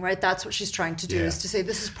destabilizing, right? That's what she's trying to do, is to say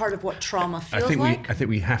this is part of what trauma feels like. I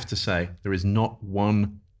think we have to say there is not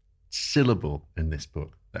one syllable in this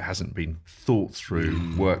book that hasn't been thought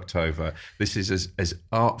through, worked over. This is as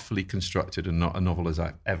artfully constructed and not a novel as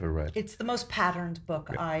I've ever read. It's the most patterned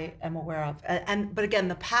book I am aware of. But again,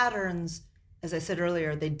 the patterns, as I said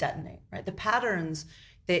earlier, they detonate, right? The patterns,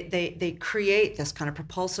 They create this kind of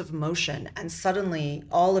propulsive motion, and suddenly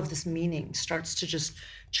all of this meaning starts to just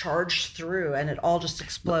charge through, and it all just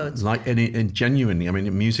explodes. And genuinely, I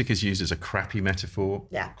mean, music is used as a crappy metaphor.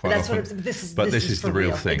 Yeah, quite that's often, what this is. But this is for the real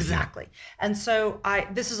real. thing. Exactly. And so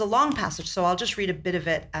this is a long passage, so I'll just read a bit of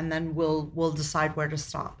it, and then we'll decide where to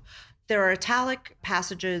stop. There are italic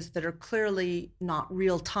passages that are clearly not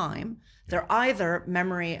real time. They're either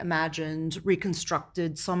memory imagined,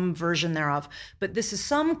 reconstructed, some version thereof, but this is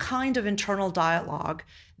some kind of internal dialogue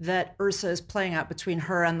that Ursa is playing out between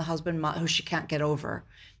her and the husband who she can't get over.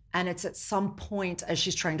 And it's at some point as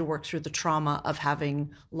she's trying to work through the trauma of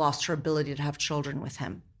having lost her ability to have children with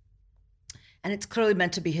him. And it's clearly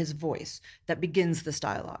meant to be his voice that begins this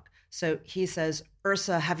dialogue. So he says,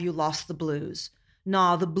 Ursa, have you lost the blues?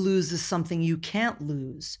 Nah, the blues is something you can't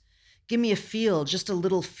lose. Give me a feel, just a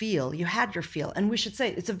little feel. You had your feel. And we should say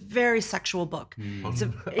it's a very sexual book.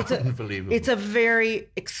 Unbelievable. It's a very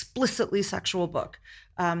explicitly sexual book.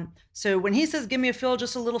 So when he says, give me a feel,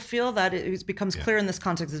 just a little feel, that it becomes clear in this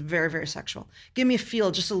context, it's very, very sexual. Give me a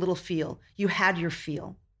feel, just a little feel. You had your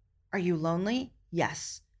feel. Are you lonely?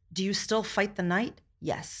 Yes. Do you still fight the night?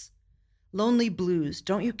 Yes. Lonely blues.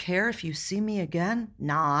 Don't you care if you see me again?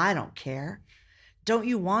 Nah, I don't care. Don't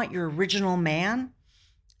you want your original man?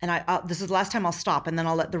 And this is the last time I'll stop, and then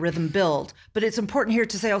I'll let the rhythm build. But it's important here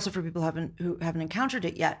to say also for people who haven't encountered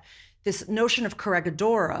it yet, this notion of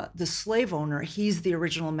Corregidora, the slave owner, he's the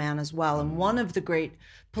original man as well. And one of the great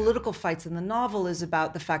political fights in the novel is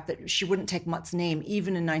about the fact that she wouldn't take Mutt's name,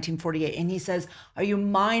 even in 1948. And he says, are you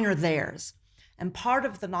mine or theirs? And part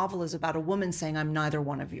of the novel is about a woman saying, I'm neither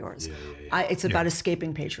one of yours. It's about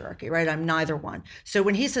escaping patriarchy, right? I'm neither one. So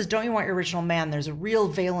when he says, don't you want your original man, there's a real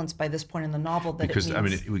valence by this point in the novel that because, it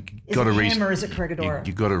means, we got to him or is it Corregidora?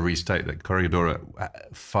 You got to restate that Corregidora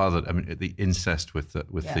fathered, the incest with the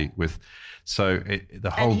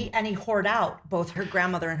whole... And he whored out both her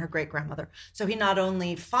grandmother and her great-grandmother. So he not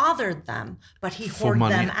only fathered them, but he whored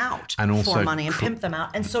them out and also for money and pimped them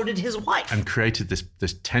out. And so did his wife. And created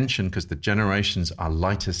this tension because the generations are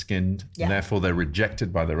lighter skinned, and therefore they're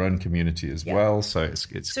rejected by their own community as well. So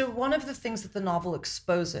it's So one of the things that the novel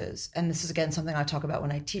exposes, and this is again something I talk about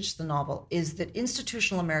when I teach the novel, is that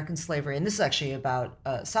institutional American slavery, and this is actually about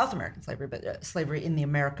South American slavery, but slavery in the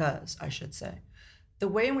Americas, I should say. The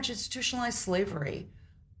way in which institutionalized slavery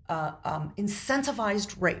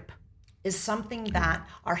incentivized rape is something that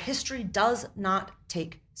our history does not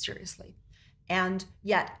take seriously. And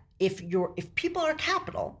yet, if people are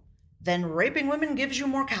capital, then raping women gives you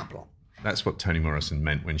more capital. That's what Toni Morrison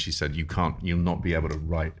meant when she said you'll not be able to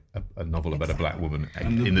write a novel about a black woman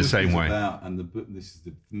in the same way. This is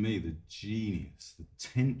for me the genius, the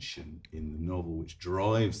tension in the novel, which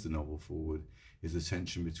drives the novel forward, is the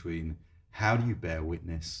tension between how do you bear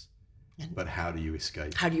witness, but how do you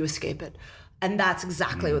escape? How do you escape it? And that's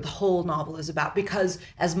exactly what the whole novel is about. Because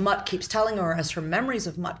as Mutt keeps telling her, as her memories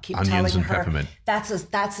of Mutt keep telling her, peppermint. that's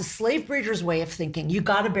a slave breeder's way of thinking. You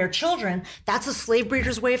got to bear children. That's a slave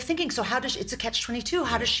breeder's way of thinking. So it's a catch-22.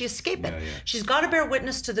 How does she escape it? She's got to bear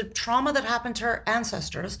witness to the trauma that happened to her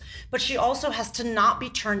ancestors, but she also has to not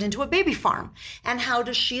be turned into a baby farm. And how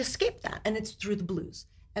does she escape that? And it's through the blues.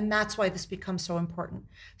 And that's why this becomes so important.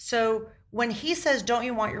 So when he says, don't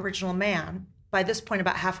you want your original man? By this point,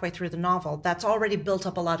 about halfway through the novel, that's already built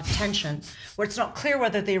up a lot of tension, where it's not clear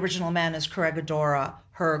whether the original man is Corregidora,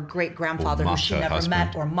 her great-grandfather who she never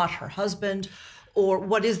met, or Mutt, her husband, or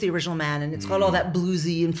what is the original man? And it's got all that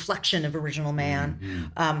bluesy inflection of original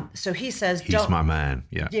man. So he says, he's my man.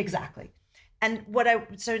 Yeah, exactly. And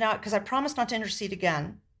so now, because I promised not to intercede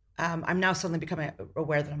again, I'm now suddenly becoming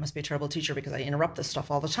aware that I must be a terrible teacher because I interrupt this stuff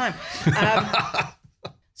all the time.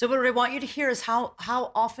 So what I want you to hear is how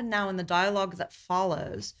often now in the dialogue that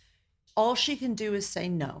follows, all she can do is say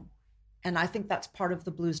no. And I think that's part of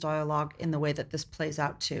the blues dialogue in the way that this plays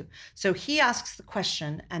out too. So he asks the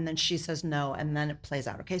question and then she says no, and then it plays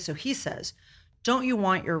out. Okay, so he says, don't you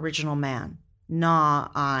want your original man? Nah,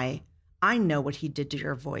 I know what he did to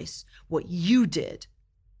your voice, what you did.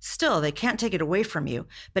 Still, they can't take it away from you,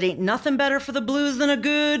 but ain't nothing better for the blues than a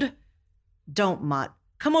good... Don't, Mutt.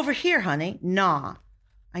 Come over here, honey. Nah.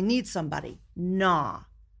 I need somebody. Nah.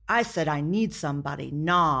 I said I need somebody.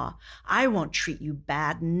 Nah. I won't treat you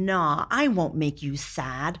bad. Nah. I won't make you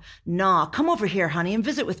sad. Nah. Come over here, honey, and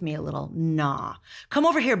visit with me a little. Nah. Come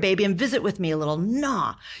over here, baby, and visit with me a little.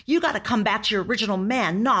 Nah. You got to come back to your original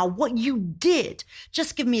man. Nah. What you did.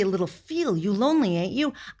 Just give me a little feel. You lonely, ain't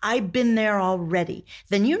you? I've been there already.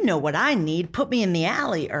 Then you know what I need. Put me in the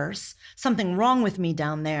alley, Urs. Something wrong with me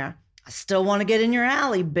down there. I still want to get in your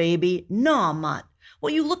alley, baby. Nah, Mutt.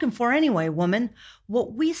 What you looking for anyway, woman?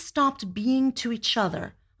 What we stopped being to each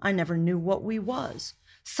other, I never knew what we was.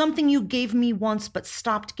 Something you gave me once but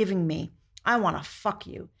stopped giving me. I want to fuck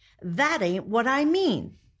you. That ain't what I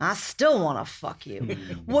mean. I still want to fuck you.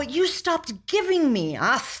 What you stopped giving me,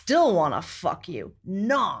 I still want to fuck you.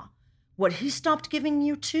 Nah. What he stopped giving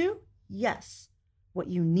you too? Yes. What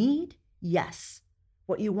you need? Yes.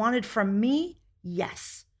 What you wanted from me?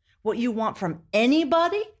 Yes. What you want from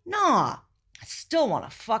anybody? Nah. I still want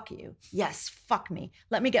to fuck you. Yes, fuck me.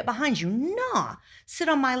 Let me get behind you. Nah. Sit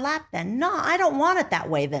on my lap then. Nah, I don't want it that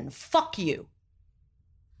way then. Fuck you.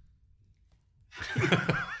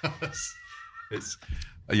 It's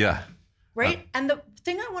yeah. Right? And the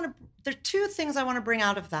thing there are two things I want to bring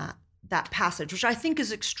out of that passage, which I think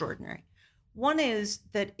is extraordinary. One is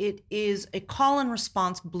that it is a call and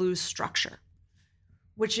response blues structure,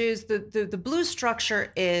 which is the blues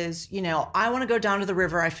structure is, I want to go down to the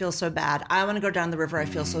river, I feel so bad. I want to go down the river, I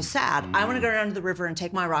feel so sad. I want to go down to the river and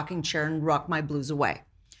take my rocking chair and rock my blues away.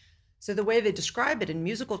 So the way they describe it in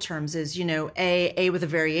musical terms is, A with a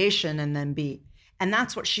variation and then B. And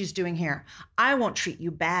that's what she's doing here. I won't treat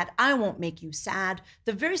you bad. I won't make you sad.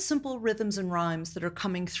 The very simple rhythms and rhymes that are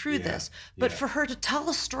coming through this. But for her to tell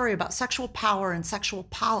a story about sexual power and sexual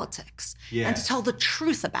politics and to tell the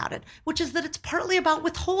truth about it, which is that it's partly about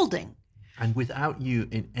withholding. And without you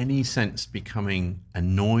in any sense becoming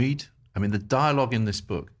annoyed. I mean, the dialogue in this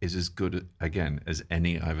book is as good, again, as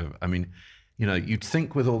any I've ever... I mean, you'd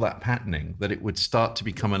think with all that patterning that it would start to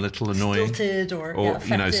become a little annoying. Stilted or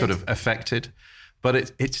affected. Sort of affected.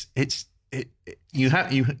 But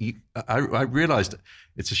I realized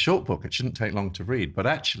it's a short book. It shouldn't take long to read, but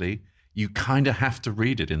actually you kind of have to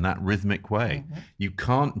read it in that rhythmic way. Mm-hmm. You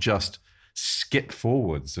can't just skip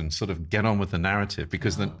forwards and sort of get on with the narrative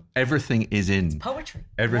because then everything is in it's poetry.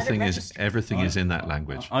 Everything is in that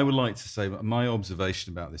language. I would like to say my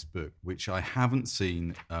observation about this book, which I haven't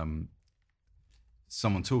seen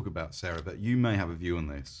someone talk about, Sarah, but you may have a view on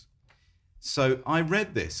this. So I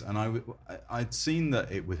read this, and I'd seen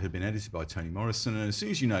that it had been edited by Toni Morrison, and as soon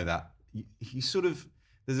as you know that,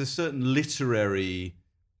 there's a certain literary.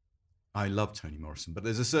 I love Toni Morrison, but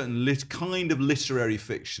there's a certain kind of literary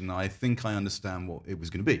fiction. I think I understand what it was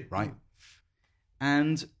going to be, right?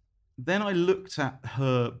 And then I looked at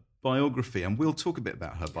her biography, and we'll talk a bit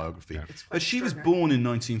about her biography. Yeah. But she was born in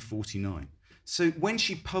 1949. So when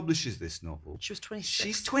she publishes this novel, she was 26.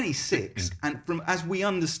 She's 26, and as we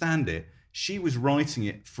understand it, she was writing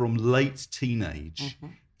it from late teenage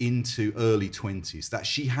into early 20s, that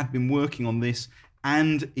she had been working on this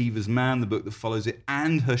and Eva's Man, the book that follows it,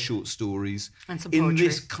 and her short stories and some in poetry.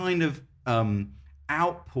 this kind of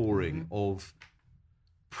outpouring of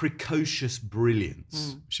precocious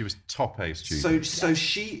brilliance. She was top A student. So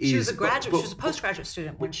she is... She was a graduate. She was a postgraduate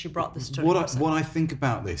student when she brought this to what I think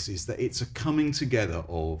about this is that it's a coming together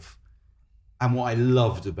of... And what I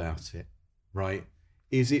loved about it, right,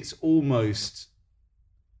 is it's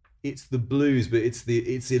the blues, but it's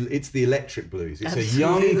the electric blues. It's Absolutely.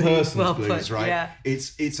 a young person's Well blues, put, right? yeah.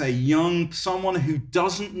 It's someone who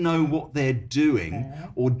doesn't know what they're doing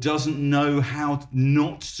or doesn't know how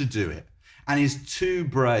not to do it, and is too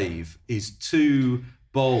brave, is too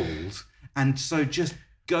bold, and so just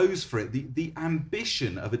goes for it. The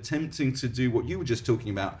ambition of attempting to do what you were just talking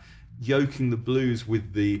about, yoking the blues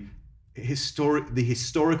with the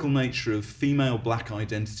historical nature of female black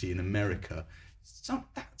identity in America. So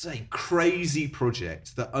that's a crazy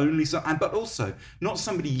project that but also not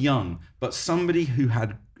somebody young, but somebody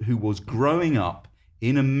who was growing up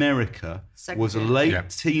in America, was a late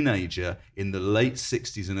teenager in the late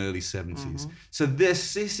 60s and early 70s. So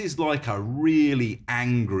this is like a really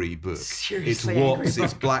angry book. Seriously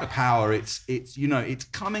It's Black Power. It's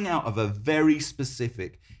coming out of a very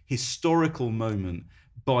specific historical moment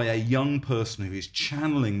by a young person who is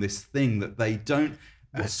channeling this thing that they don't.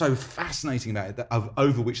 What's so fascinating about it,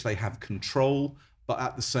 over which they have control, but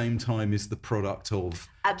at the same time is the product of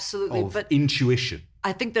intuition.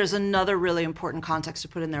 I think there's another really important context to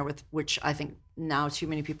put in there, with which I think now too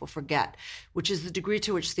many people forget, which is the degree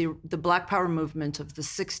to which the Black Power movement of the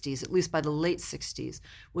 60s, at least by the late 60s,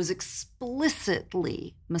 was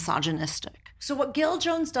explicitly misogynistic. So what Gayl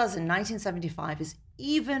Jones does in 1975 is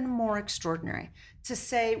even more extraordinary. To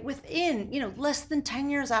say within, less than 10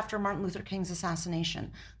 years after Martin Luther King's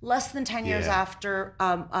assassination, less than 10 years after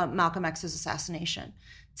Malcolm X's assassination,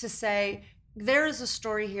 to say there is a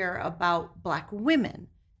story here about Black women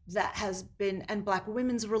that has been, and Black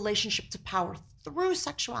women's relationship to power through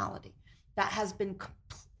sexuality, that has been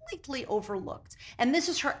completely overlooked. And this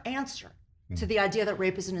is her answer to the idea that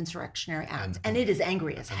rape is an insurrectionary act, and it is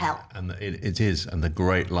angry as hell. And it is, and the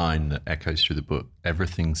great line that echoes through the book,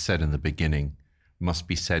 everything said in the beginning must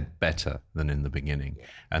be said better than in the beginning.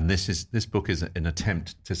 And this book is an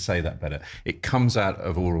attempt to say that better. It comes out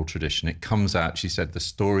of oral tradition. It comes out, she said, the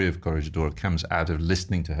story of Corregidora comes out of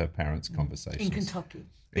listening to her parents' conversations. In Kentucky.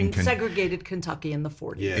 In segregated Kentucky in the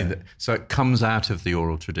 40s. Yeah. So it comes out of the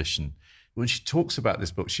oral tradition. When she talks about this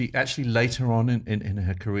book, she actually later on in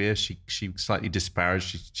her career, she slightly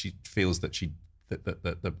disparaged. She feels that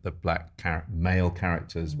the black male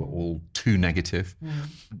characters were all too negative.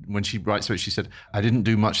 When she writes about it, she said, I didn't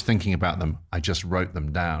do much thinking about them. I just wrote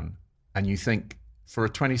them down. And you think, for a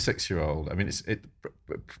 26-year-old, I mean,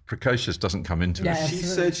 precocious doesn't come into it. She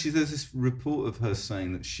said, there's this report of her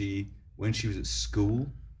saying that when she was at school,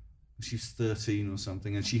 she was 13 or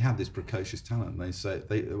something, and she had this precocious talent. And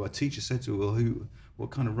a teacher said to her, well, what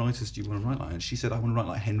kind of writers do you want to write like? And she said, I want to write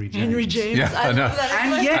like Henry James. Henry James. Yeah, I know.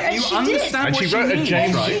 And yet, you understand what she wrote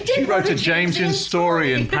means. She wrote a Jameson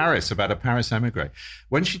story in Paris about a Paris emigre.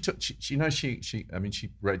 When she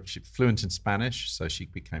fluent in Spanish, so she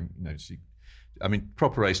became,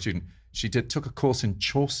 proper A student. She took a course in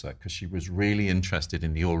Chaucer because she was really interested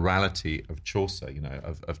in the orality of Chaucer,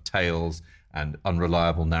 of tales and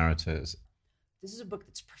unreliable narrators. This is a book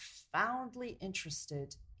that's profoundly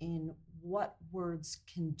interested in what words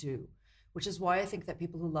can do, which is why I think that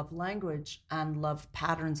people who love language and love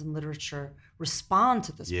patterns in literature respond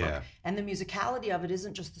to this book. And the musicality of it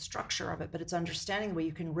isn't just the structure of it, but it's understanding the way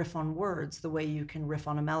you can riff on words, the way you can riff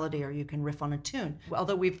on a melody, or you can riff on a tune.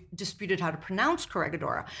 Although we've disputed how to pronounce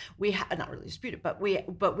Corregidora, not really disputed, but we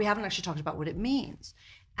haven't actually talked about what it means.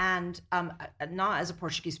 And not as a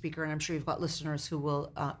Portuguese speaker, and I'm sure you've got listeners who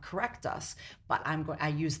will correct us, but I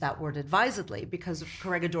use that word advisedly because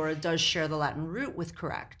Corregidora does share the Latin root with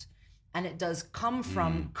correct. And it does come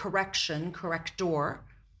from correction, corrector.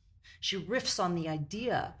 She riffs on the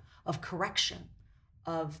idea of correction,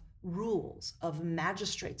 of rules, of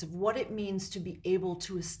magistrates, of what it means to be able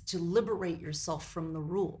to liberate yourself from the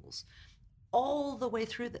rules, all the way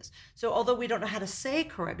through this. So although we don't know how to say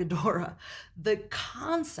Corregidora, the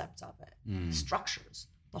concept of it structures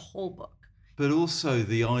the whole book. But also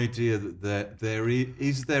the idea that there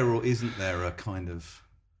is or isn't there a kind of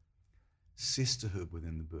sisterhood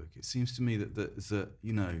within the book. It seems to me that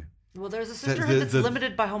well, there's a sisterhood that's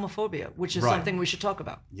limited by homophobia, which is something we should talk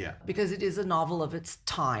about. Yeah. Because it is a novel of its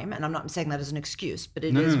time, and I'm not saying that as an excuse, but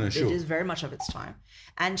it is very much of its time.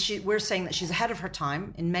 And we're saying that she's ahead of her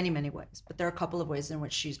time in many, many ways, but there are a couple of ways in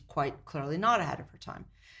which she's quite clearly not ahead of her time.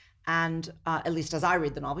 And at least as I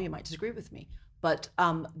read the novel, you might disagree with me, but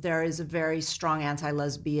there is a very strong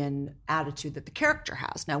anti-lesbian attitude that the character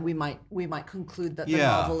has. Now, we might conclude that the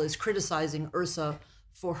novel is criticizing Ursa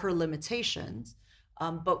for her limitations.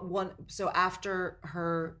 So after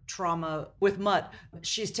her trauma with Mutt,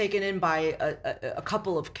 she's taken in by a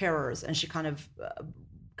couple of carers, and she kind of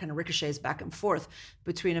ricochets back and forth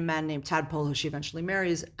between a man named Tadpole, who she eventually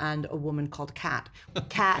marries, and a woman called Kat.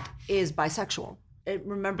 Kat is bisexual.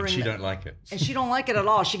 And she don't like it. And she don't like it at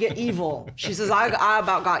all. She get evil. She says, I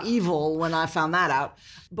about got evil when I found that out.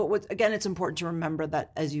 But again, it's important to remember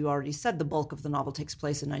that, as you already said, the bulk of the novel takes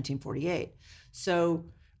place in 1948. And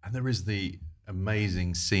there is the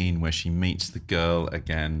amazing scene where she meets the girl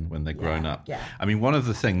again when they're grown up. Yeah. I mean, one of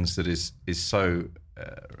the things that is so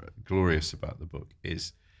glorious about the book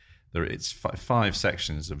is it's 5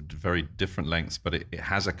 sections of very different lengths, but it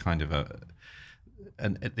has a kind of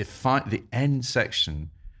the end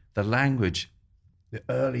section, the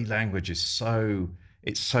early language is so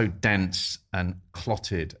dense and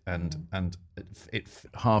clotted and it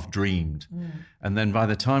half dreamed. And then by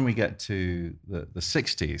the time we get to the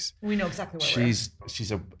 60s, we know exactly where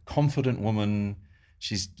she's a confident woman.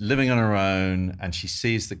 She's living on her own, and she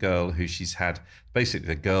sees the girl who she's had. Basically,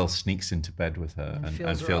 the girl sneaks into bed with her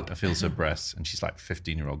and feels her breasts, and she's like a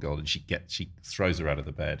 15-year-old girl, and she throws her out of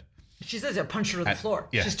the bed. She says, "I punch her to the floor."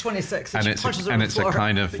 Yeah. She's 26, and she punches her to the floor. It's a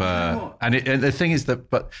kind of, and the thing is that,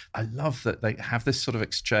 but I love that they have this sort of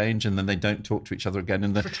exchange, and then they don't talk to each other again,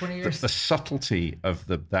 and for 20 years. The subtlety of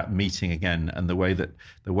that meeting again, and the way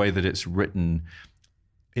that it's written,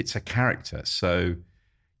 it's a character. So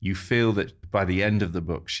you feel that by the end of the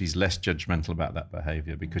book, she's less judgmental about that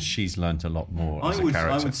behaviour because she's learnt a lot more as a character.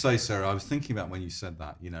 I would say, Sarah, I was thinking about when you said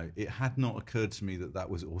that, it had not occurred to me that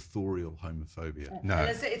was authorial homophobia. No.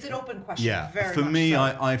 It's an open question. Yeah. Very For much me, so.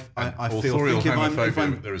 I feel authorial homophobia,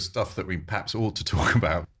 homophobia, there is stuff that we perhaps ought to talk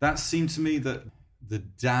about. That seemed to me that the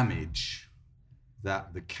damage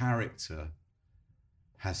that the character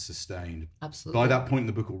has sustained by that point in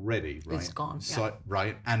the book already, right? It's gone,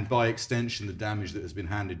 right? And by extension, the damage that has been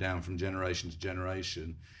handed down from generation to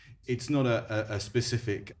generation. It's not a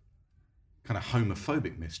specific kind of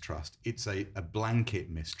homophobic mistrust. It's a blanket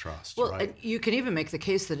mistrust, Well, right? you can even make the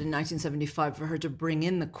case that in 1975, for her to bring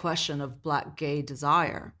in the question of black gay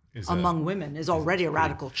desire among women is already a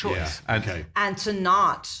radical choice. Yeah. Okay. And to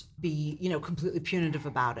not be, completely punitive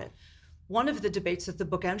about it. One of the debates that the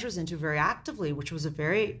book enters into very actively, which was a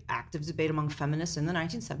very active debate among feminists in the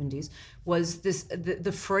 1970s, was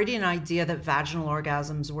the Freudian idea that vaginal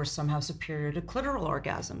orgasms were somehow superior to clitoral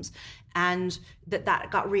orgasms. And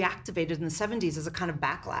that got reactivated in the 70s as a kind of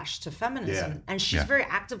backlash to feminism. Yeah. And she's very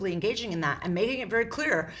actively engaging in that and making it very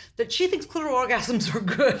clear that she thinks clitoral orgasms are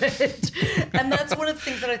good. And that's one of the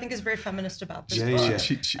things that I think is very feminist about this book.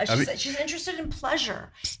 Yeah. She's interested in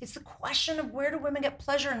pleasure. It's the question of where do women get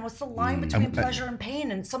pleasure and what's the line between pleasure and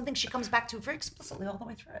pain, and something she comes back to very explicitly all the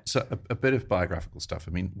way through it. So a bit of biographical stuff.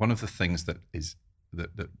 I mean, one of the things that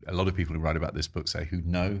a lot of people who write about this book say, who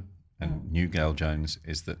know and knew Gayl Jones,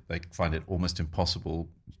 is that they find it almost impossible,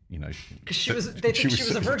 because they think she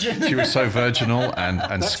was a virgin. She was so virginal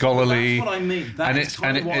and scholarly. That's what I mean. That's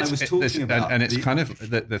kind of what I was talking about. And it's kind of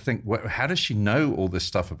the thing. How does she know all this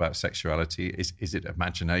stuff about sexuality? Is it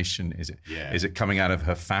imagination? Is it coming out of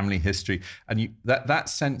her family history? And that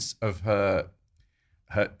sense of her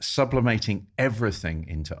sublimating everything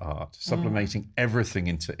into art, sublimating everything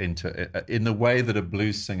into in the way that a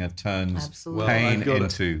blues singer turns pain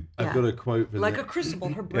into. I've got a quote like a crucible.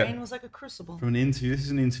 Her brain was like a crucible. From an interview. This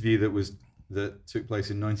is an interview that took place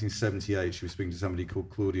in 1978. She was speaking to somebody called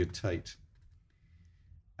Claudia Tate,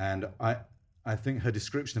 and I think her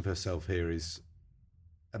description of herself here is,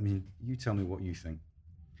 I mean, you tell me what you think.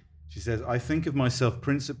 She says, "I think of myself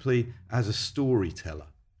principally as a storyteller.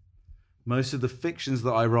 Most of the fictions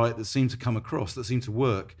that I write that seem to come across, that seem to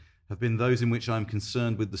work, have been those in which I'm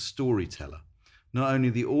concerned with the storyteller. Not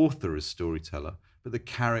only the author as storyteller, but the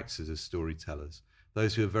characters as storytellers,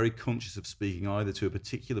 those who are very conscious of speaking either to a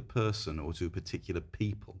particular person or to a particular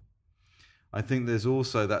people. I think there's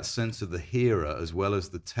also that sense of the hearer as well as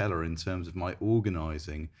the teller in terms of my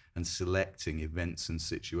organising and selecting events and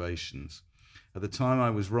situations. At the time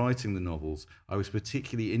I was writing the novels, I was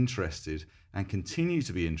particularly interested and continue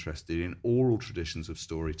to be interested in oral traditions of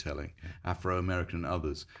storytelling, Afro-American and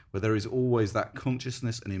others, where there is always that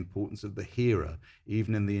consciousness and importance of the hearer,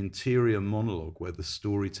 even in the interior monologue where the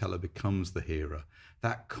storyteller becomes the hearer.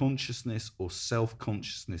 That consciousness or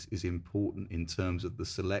self-consciousness is important in terms of the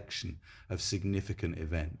selection of significant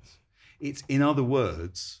events. It's, in other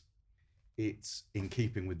words, it's in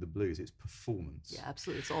keeping with the blues. It's performance. Yeah,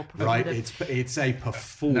 absolutely. It's all performative. Right. It's a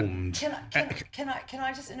performed. Can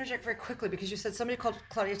I just interject very quickly, because you said somebody called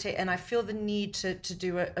Claudia Tate, and I feel the need to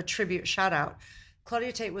do a tribute shout out.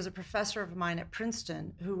 Claudia Tate was a professor of mine at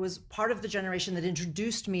Princeton who was part of the generation that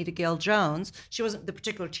introduced me to Gayl Jones. She wasn't the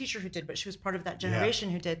particular teacher who did, but she was part of that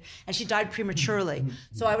generation who did. And she died prematurely.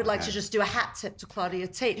 So I would like to just do a hat tip to Claudia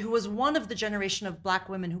Tate, who was one of the generation of black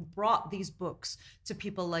women who brought these books to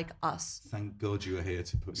people like us. Thank God you were here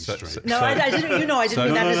to put me straight. No, I didn't. I didn't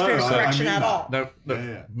mean that as spirit correction at all. No, look,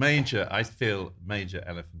 I feel major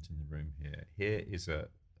elephant in the room here. Here is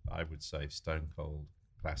I would say, stone cold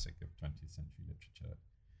classic of 20th century literature.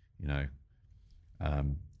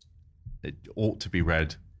 It ought to be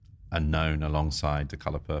read and known alongside The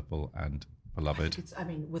Colour Purple and Beloved. I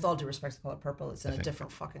mean, with all due respect to Colour Purple, it's in a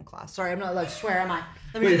different fucking class. Sorry, I'm not allowed to swear, am I?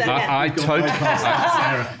 Let me do that again.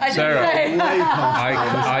 Sarah,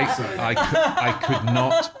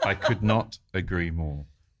 I could not agree more.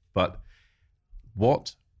 But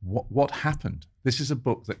what happened? This is a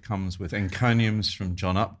book that comes with encomiums from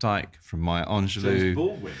John Updike, from Maya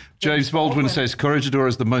Angelou. James Baldwin says, Corregidora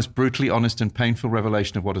is the most brutally honest and painful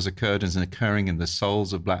revelation of what has occurred and is occurring in the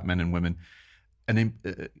souls of black men and women. And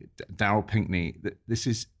Darryl Pinckney, this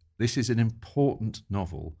is an important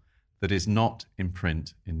novel that is not in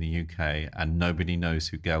print in the UK, and nobody knows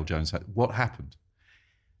who Gayl Jones is. What happened?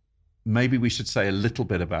 Maybe we should say a little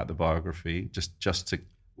bit about the biography, just to...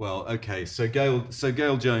 Well, okay. So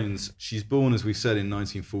Gayl Jones, she's born, as we said, in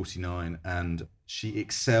 1949, and she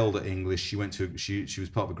excelled at English. She was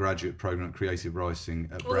part of a graduate program at creative writing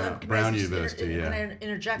at Brown University. Can I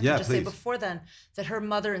interject and just say before then that her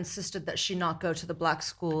mother insisted that she not go to the black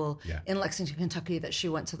school in Lexington, Kentucky, that she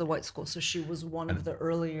went to the white school. So she was one of the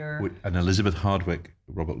earlier. And Elizabeth Hardwick,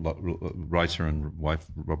 writer and wife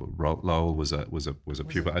Robert Lowell, was a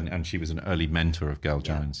pupil, and she was an early mentor of Gayl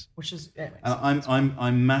Jones. Which is.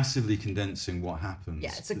 I'm massively condensing what happens.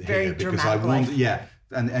 Yeah, it's a very dramatic life.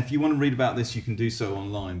 And if you want to read about this, you can do so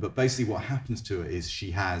online. But basically what happens to her is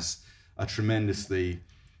she has a tremendously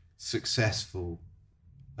successful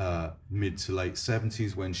mid to late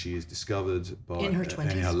 70s when she is discovered by... In her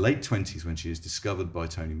 20s. In her late 20s when she is discovered by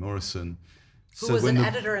Toni Morrison. Who was an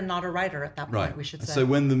editor and not a writer at that point, right. we should say. So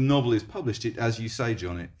when the novel is published, it, as you say,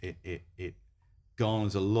 John, it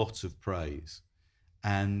garners a lot of praise.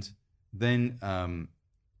 And then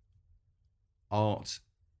art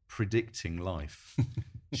predicting life.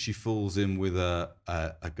 She falls in with a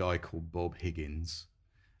guy called Bob Higgins,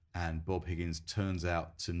 and Bob Higgins turns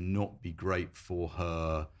out to not be great for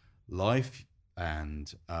her life,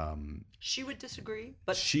 and she would disagree,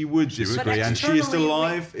 but she would disagree, and she is still externally,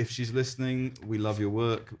 alive. If she's listening, we love your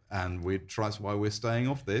work, and that's why we're staying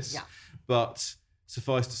off this. Yeah. But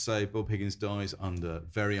suffice to say, Bob Higgins dies under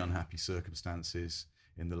very unhappy circumstances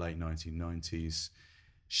in the late 1990s.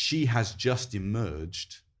 She has just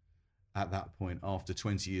emerged at that point after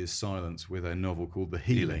 20 years silence with a novel called The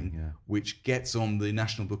Healing, which gets on the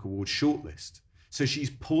National Book Award shortlist. So she's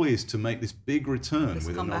poised to make this big return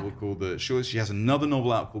with a novel called The Shortlist. She has another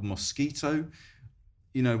novel out called Mosquito.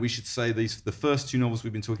 You know, we should say the first two novels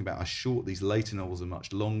we've been talking about are short. These later novels are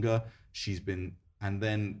much longer. And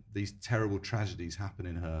then these terrible tragedies happen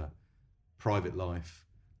in her private life.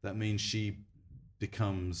 That means she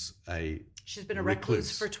becomes She's been a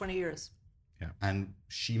recluse for 20 years. Yeah. And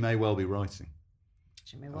she may well be writing.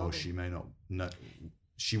 She may well be. She may not. No,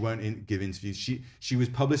 she won't give interviews. She was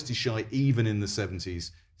publicity shy even in the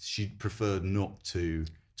 70s. She preferred not to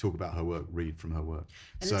talk about her work, read from her work.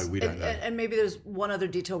 So we don't know. And maybe there's one other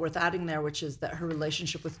detail worth adding there, which is that her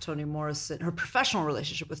relationship with Toni Morrison, her professional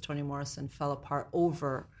relationship with Toni Morrison, fell apart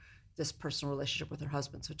over this personal relationship with her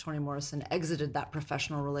husband. So Toni Morrison exited that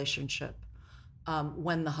professional relationship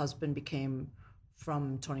when the husband became,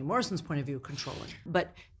 from Toni Morrison's point of view, controlling.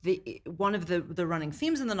 But one of the running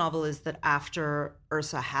themes in the novel is that after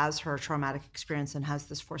Ursa has her traumatic experience and has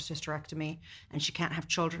this forced hysterectomy, and she can't have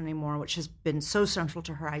children anymore, which has been so central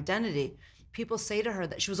to her identity, people say to her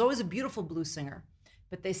that she was always a beautiful blues singer,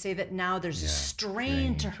 but they say that now there's a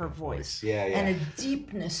strain to her voice and a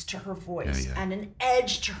deepness to her voice and an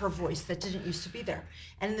edge to her voice that didn't used to be there.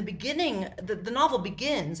 And in the beginning, the novel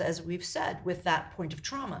begins, as we've said, with that point of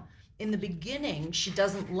trauma. In the beginning, she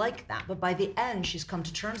doesn't like that, but by the end, she's come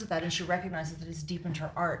to terms with that, and she recognizes that it's deepened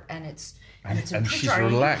her art, and it's she's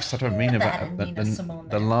relaxed. I don't mean about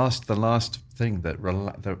the last thing that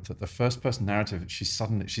the first person narrative.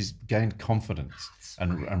 She's gained confidence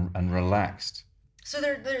and relaxed. So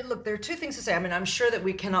there are two things to say. I mean, I'm sure that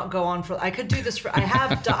we cannot go on for. I could do this for. I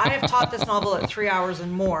have taught this novel at 3 hours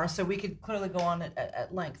and more, so we could clearly go on at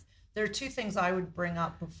length. There are two things I would bring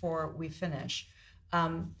up before we finish.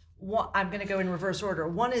 I'm going to go in reverse order.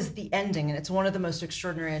 One is the ending, and it's one of the most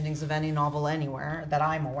extraordinary endings of any novel anywhere that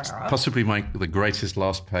I'm aware of. Possibly the greatest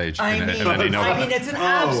last page in any novel. I mean, it's an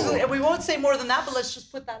absolute... We won't say more than that, but let's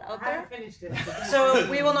just put that out there. I haven't finished it. So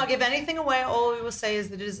we will not give anything away. All we will say is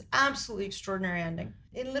that it is absolutely extraordinary ending.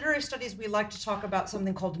 In literary studies, we like to talk about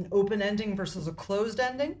something called an open ending versus a closed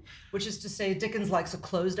ending, which is to say Dickens likes a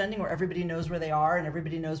closed ending where everybody knows where they are and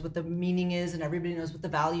everybody knows what the meaning is and everybody knows what the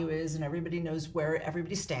value is and everybody knows where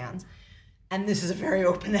everybody stands. And this is a very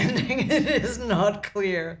open ending. It is not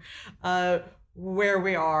clear where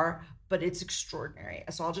we are, but it's extraordinary.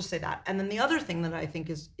 So I'll just say that. And then the other thing that I think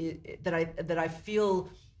is that I feel,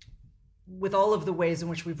 with all of the ways in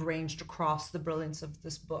which we've ranged across the brilliance of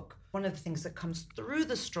this book, one of the things that comes through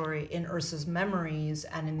the story in Ursa's memories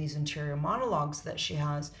and in these interior monologues that she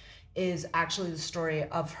has is actually the story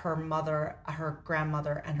of her mother, her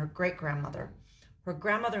grandmother, and her great-grandmother. Her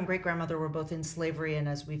grandmother and great-grandmother were both in slavery, and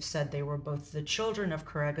as we've said, they were both the children of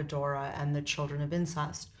Corregidora and the children of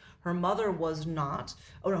incest. Her mother was not.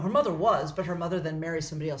 Oh no, her mother was, but her mother then marries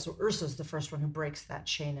somebody else. So Ursa's the first one who breaks that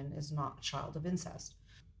chain and is not a child of incest.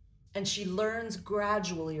 And she learns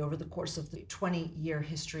gradually over the course of the 20-year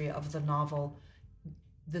history of the novel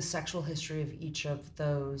the sexual history of each of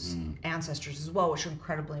those ancestors as well, which are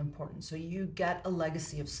incredibly important. So you get a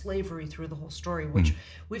legacy of slavery through the whole story, which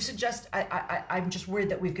we've suggested. I'm just worried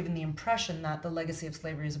that we've given the impression that the legacy of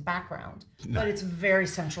slavery is a background, but it's very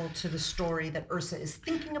central to the story that Ursa is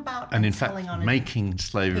thinking about. And in fact, making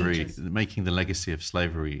the legacy of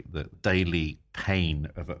slavery the daily pain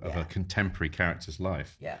of a contemporary character's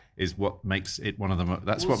life is what makes it one of the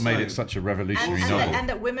that's what made it such a revolutionary novel. And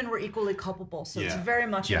that women were equally culpable. So it's very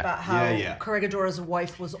much about how Corregidora's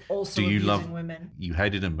wife was also abusing women. You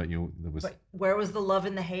hated him, but But where was the love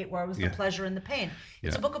and the hate? Where was the pleasure and the pain?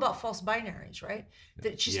 It's a book about false binaries, right?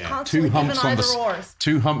 That she's constantly given either ors.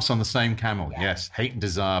 Two humps on the same camel. Yes, hate and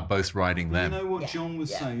desire both riding them. You know what John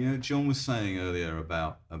was saying? You know, John was saying earlier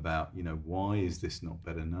about why is this not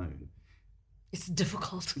better known? It's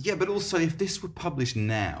difficult. Yeah, but also if this were published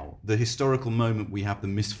now, the historical moment we have the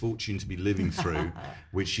misfortune to be living through,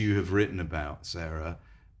 which you have written about, Sarah,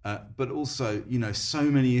 but also, so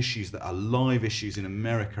many issues that are live issues in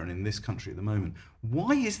America and in this country at the moment.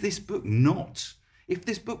 Why is this book not? If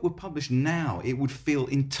this book were published now, it would feel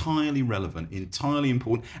entirely relevant, entirely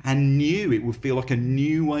important, and new. It would feel like a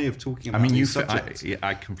new way of talking about these subjects.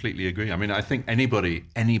 I completely agree. I mean, I think anybody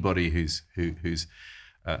who's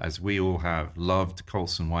as we all have, loved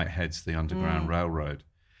Colson Whitehead's The Underground Railroad.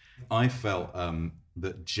 I felt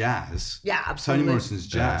that jazz, Yeah, absolutely. Toni Morrison's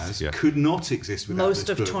jazz, Yeah. could not exist without Most this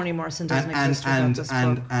of book. Toni Morrison doesn't exist without this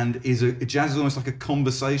book. And jazz is almost like a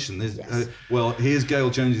conversation. There's, Yes. here's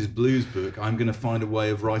Gayl Jones's blues book. I'm going to find a way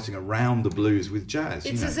of writing around the blues with jazz.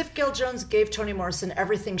 It's as if Gayl Jones gave Toni Morrison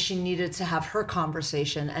everything she needed to have her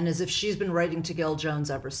conversation, and as if she's been writing to Gayl Jones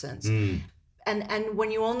ever since. And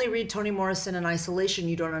when you only read Toni Morrison in isolation,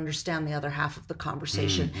 you don't understand the other half of the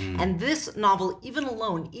conversation. And this novel, even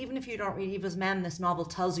alone, even if you don't read Eva's Man, this novel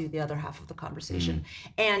tells you the other half of the conversation.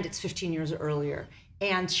 And it's 15 years earlier.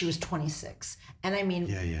 And she was 26. And I mean,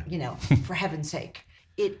 for heaven's sake,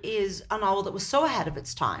 it is a novel that was so ahead of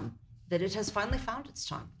its time that it has finally found its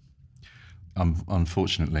time.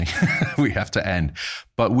 Unfortunately, we have to end.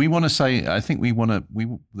 But we want to say, I think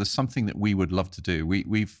there's something that we would love to do.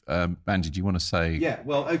 We've, Andy, do you want to say? Yeah,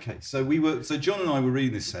 well, okay. So John and I were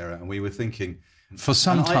reading this, Sarah, and we were thinking. For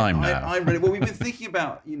some time now. I read it. Well, we've been thinking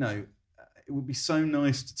about, it would be so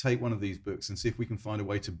nice to take one of these books and see if we can find a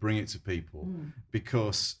way to bring it to people.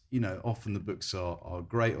 Because, often the books are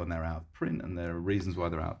great when they're out of print, and there are reasons why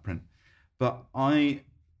they're out of print. But I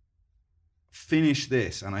finished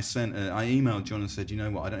this, and I emailed John and said, you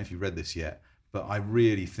know what, I don't know if you've read this yet, but I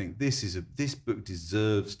really think this book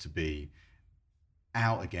deserves to be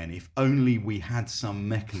out again. If only we had some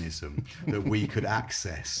mechanism that we could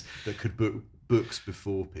access that could book books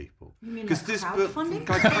before people. You mean Because like this crowdfunding?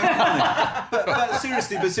 book, but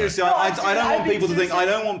seriously, I don't want people to think. I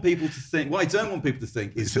don't want people to think. What I don't want people to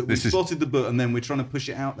think is that we spotted the book and then we're trying to push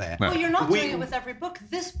it out there. Well, you're not doing it with every book.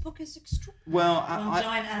 This book is extraordinary. Well,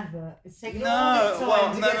 Giant advert. It's taking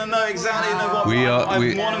no, exactly. No, what, We I are-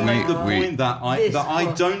 we- want to we- make the point that This I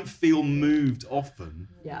book. don't feel moved often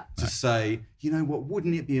Yeah. to say, you know what,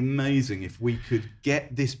 wouldn't it be amazing if we could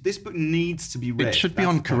get this book needs to be read. It should be That's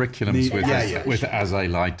on the point. curriculums Yeah. with As I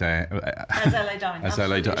Lie Down. As I lay down. As I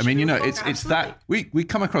lay down. I Absolutely. mean, Should be it's a that we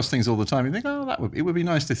come across things all the time. You think, it would be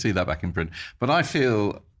nice to see that back in print. But I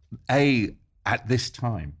feel at this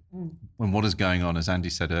time, when what is going on, as Andy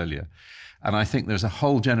said earlier, and I think there's a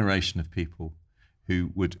whole generation of people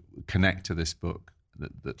who would connect to this book.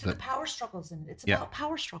 The power struggles in it. It's Yeah. about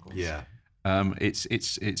power struggles. Yeah.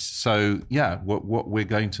 It's so yeah. What we're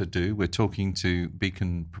going to do, we're talking to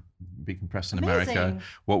Beacon Press in America. Amazing.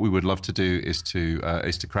 What we would love to do is to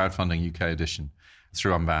crowdfund a UK edition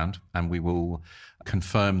through Unbound, and we will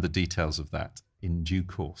confirm the details of that in due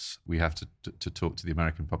course. We have to talk to the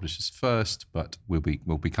American publishers first, but we'll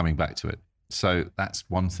be coming back to it. So that's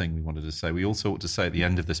one thing we wanted to say. We also ought to say at the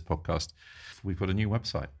end of this podcast, we've got a new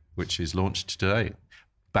website which is launched today,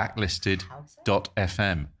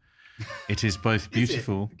 backlisted.fm. It is both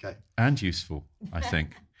beautiful Okay. and useful, I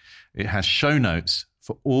think. It has show notes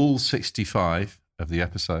for all 65 of the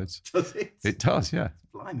episodes. Does it? It does, yeah.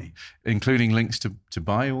 Blimey. Including links to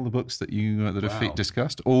buy all the books that that Wow. are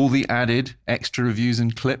discussed, all the added extra reviews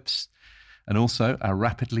and clips, and also our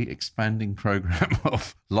rapidly expanding program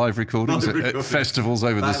of live recordings at festivals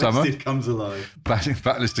over the summer. It comes alive.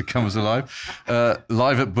 Backlisted comes alive.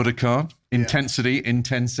 Live at Budokan. Intensity in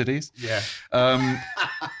 10 cities. Yeah.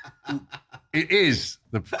 It is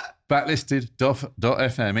the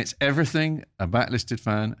backlisted.fm. It's everything a backlisted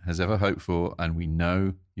fan has ever hoped for, and we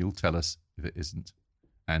know you'll tell us if it isn't.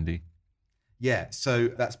 Andy? Yeah, so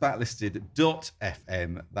that's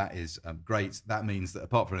backlisted.fm. That is great. That means that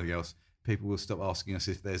apart from anything else, people will stop asking us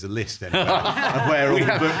if there's a list anywhere of where all the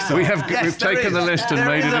books are. We've taken the list and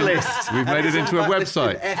made it We've made it into a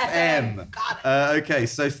website. FM. Okay,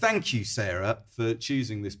 so thank you, Sarah, for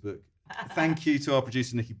choosing this book. Thank you to our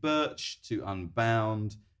producer, Nikki Birch, to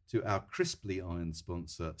Unbound, to our crisply ironed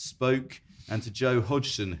sponsor, Spoke, and to Joe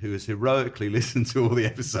Hodgson, who has heroically listened to all the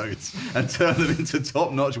episodes and turned them into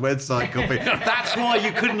top-notch website copy. That's why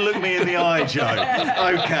you couldn't look me in the eye, Joe.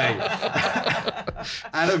 Okay.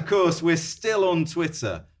 And of course, we're still on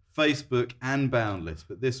Twitter, Facebook, and Boundless.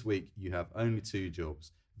 But this week, you have only two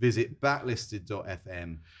jobs. Visit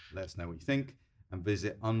backlisted.fm. Let us know what you think. And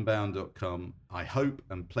visit unbound.com, I hope,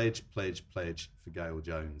 and pledge for Gayl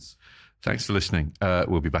Jones. Thanks for listening.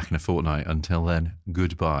 We'll be back in a fortnight. Until then,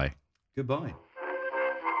 goodbye. Goodbye.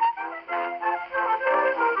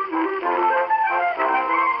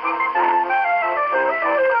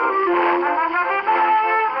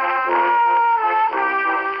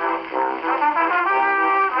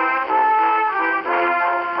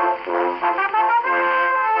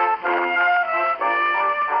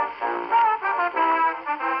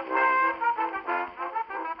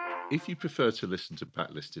 if you prefer to listen to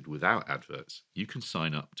Backlisted without adverts, you can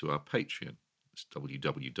sign up to our Patreon. It's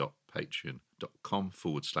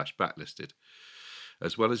www.patreon.com/backlisted.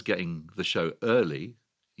 As well as getting the show early,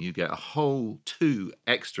 you get a whole 2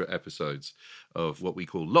 extra episodes of what we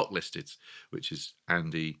call Locklisted, which is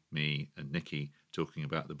Andy, me, and Nikki talking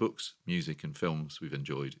about the books, music, and films we've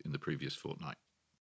enjoyed in the previous fortnight.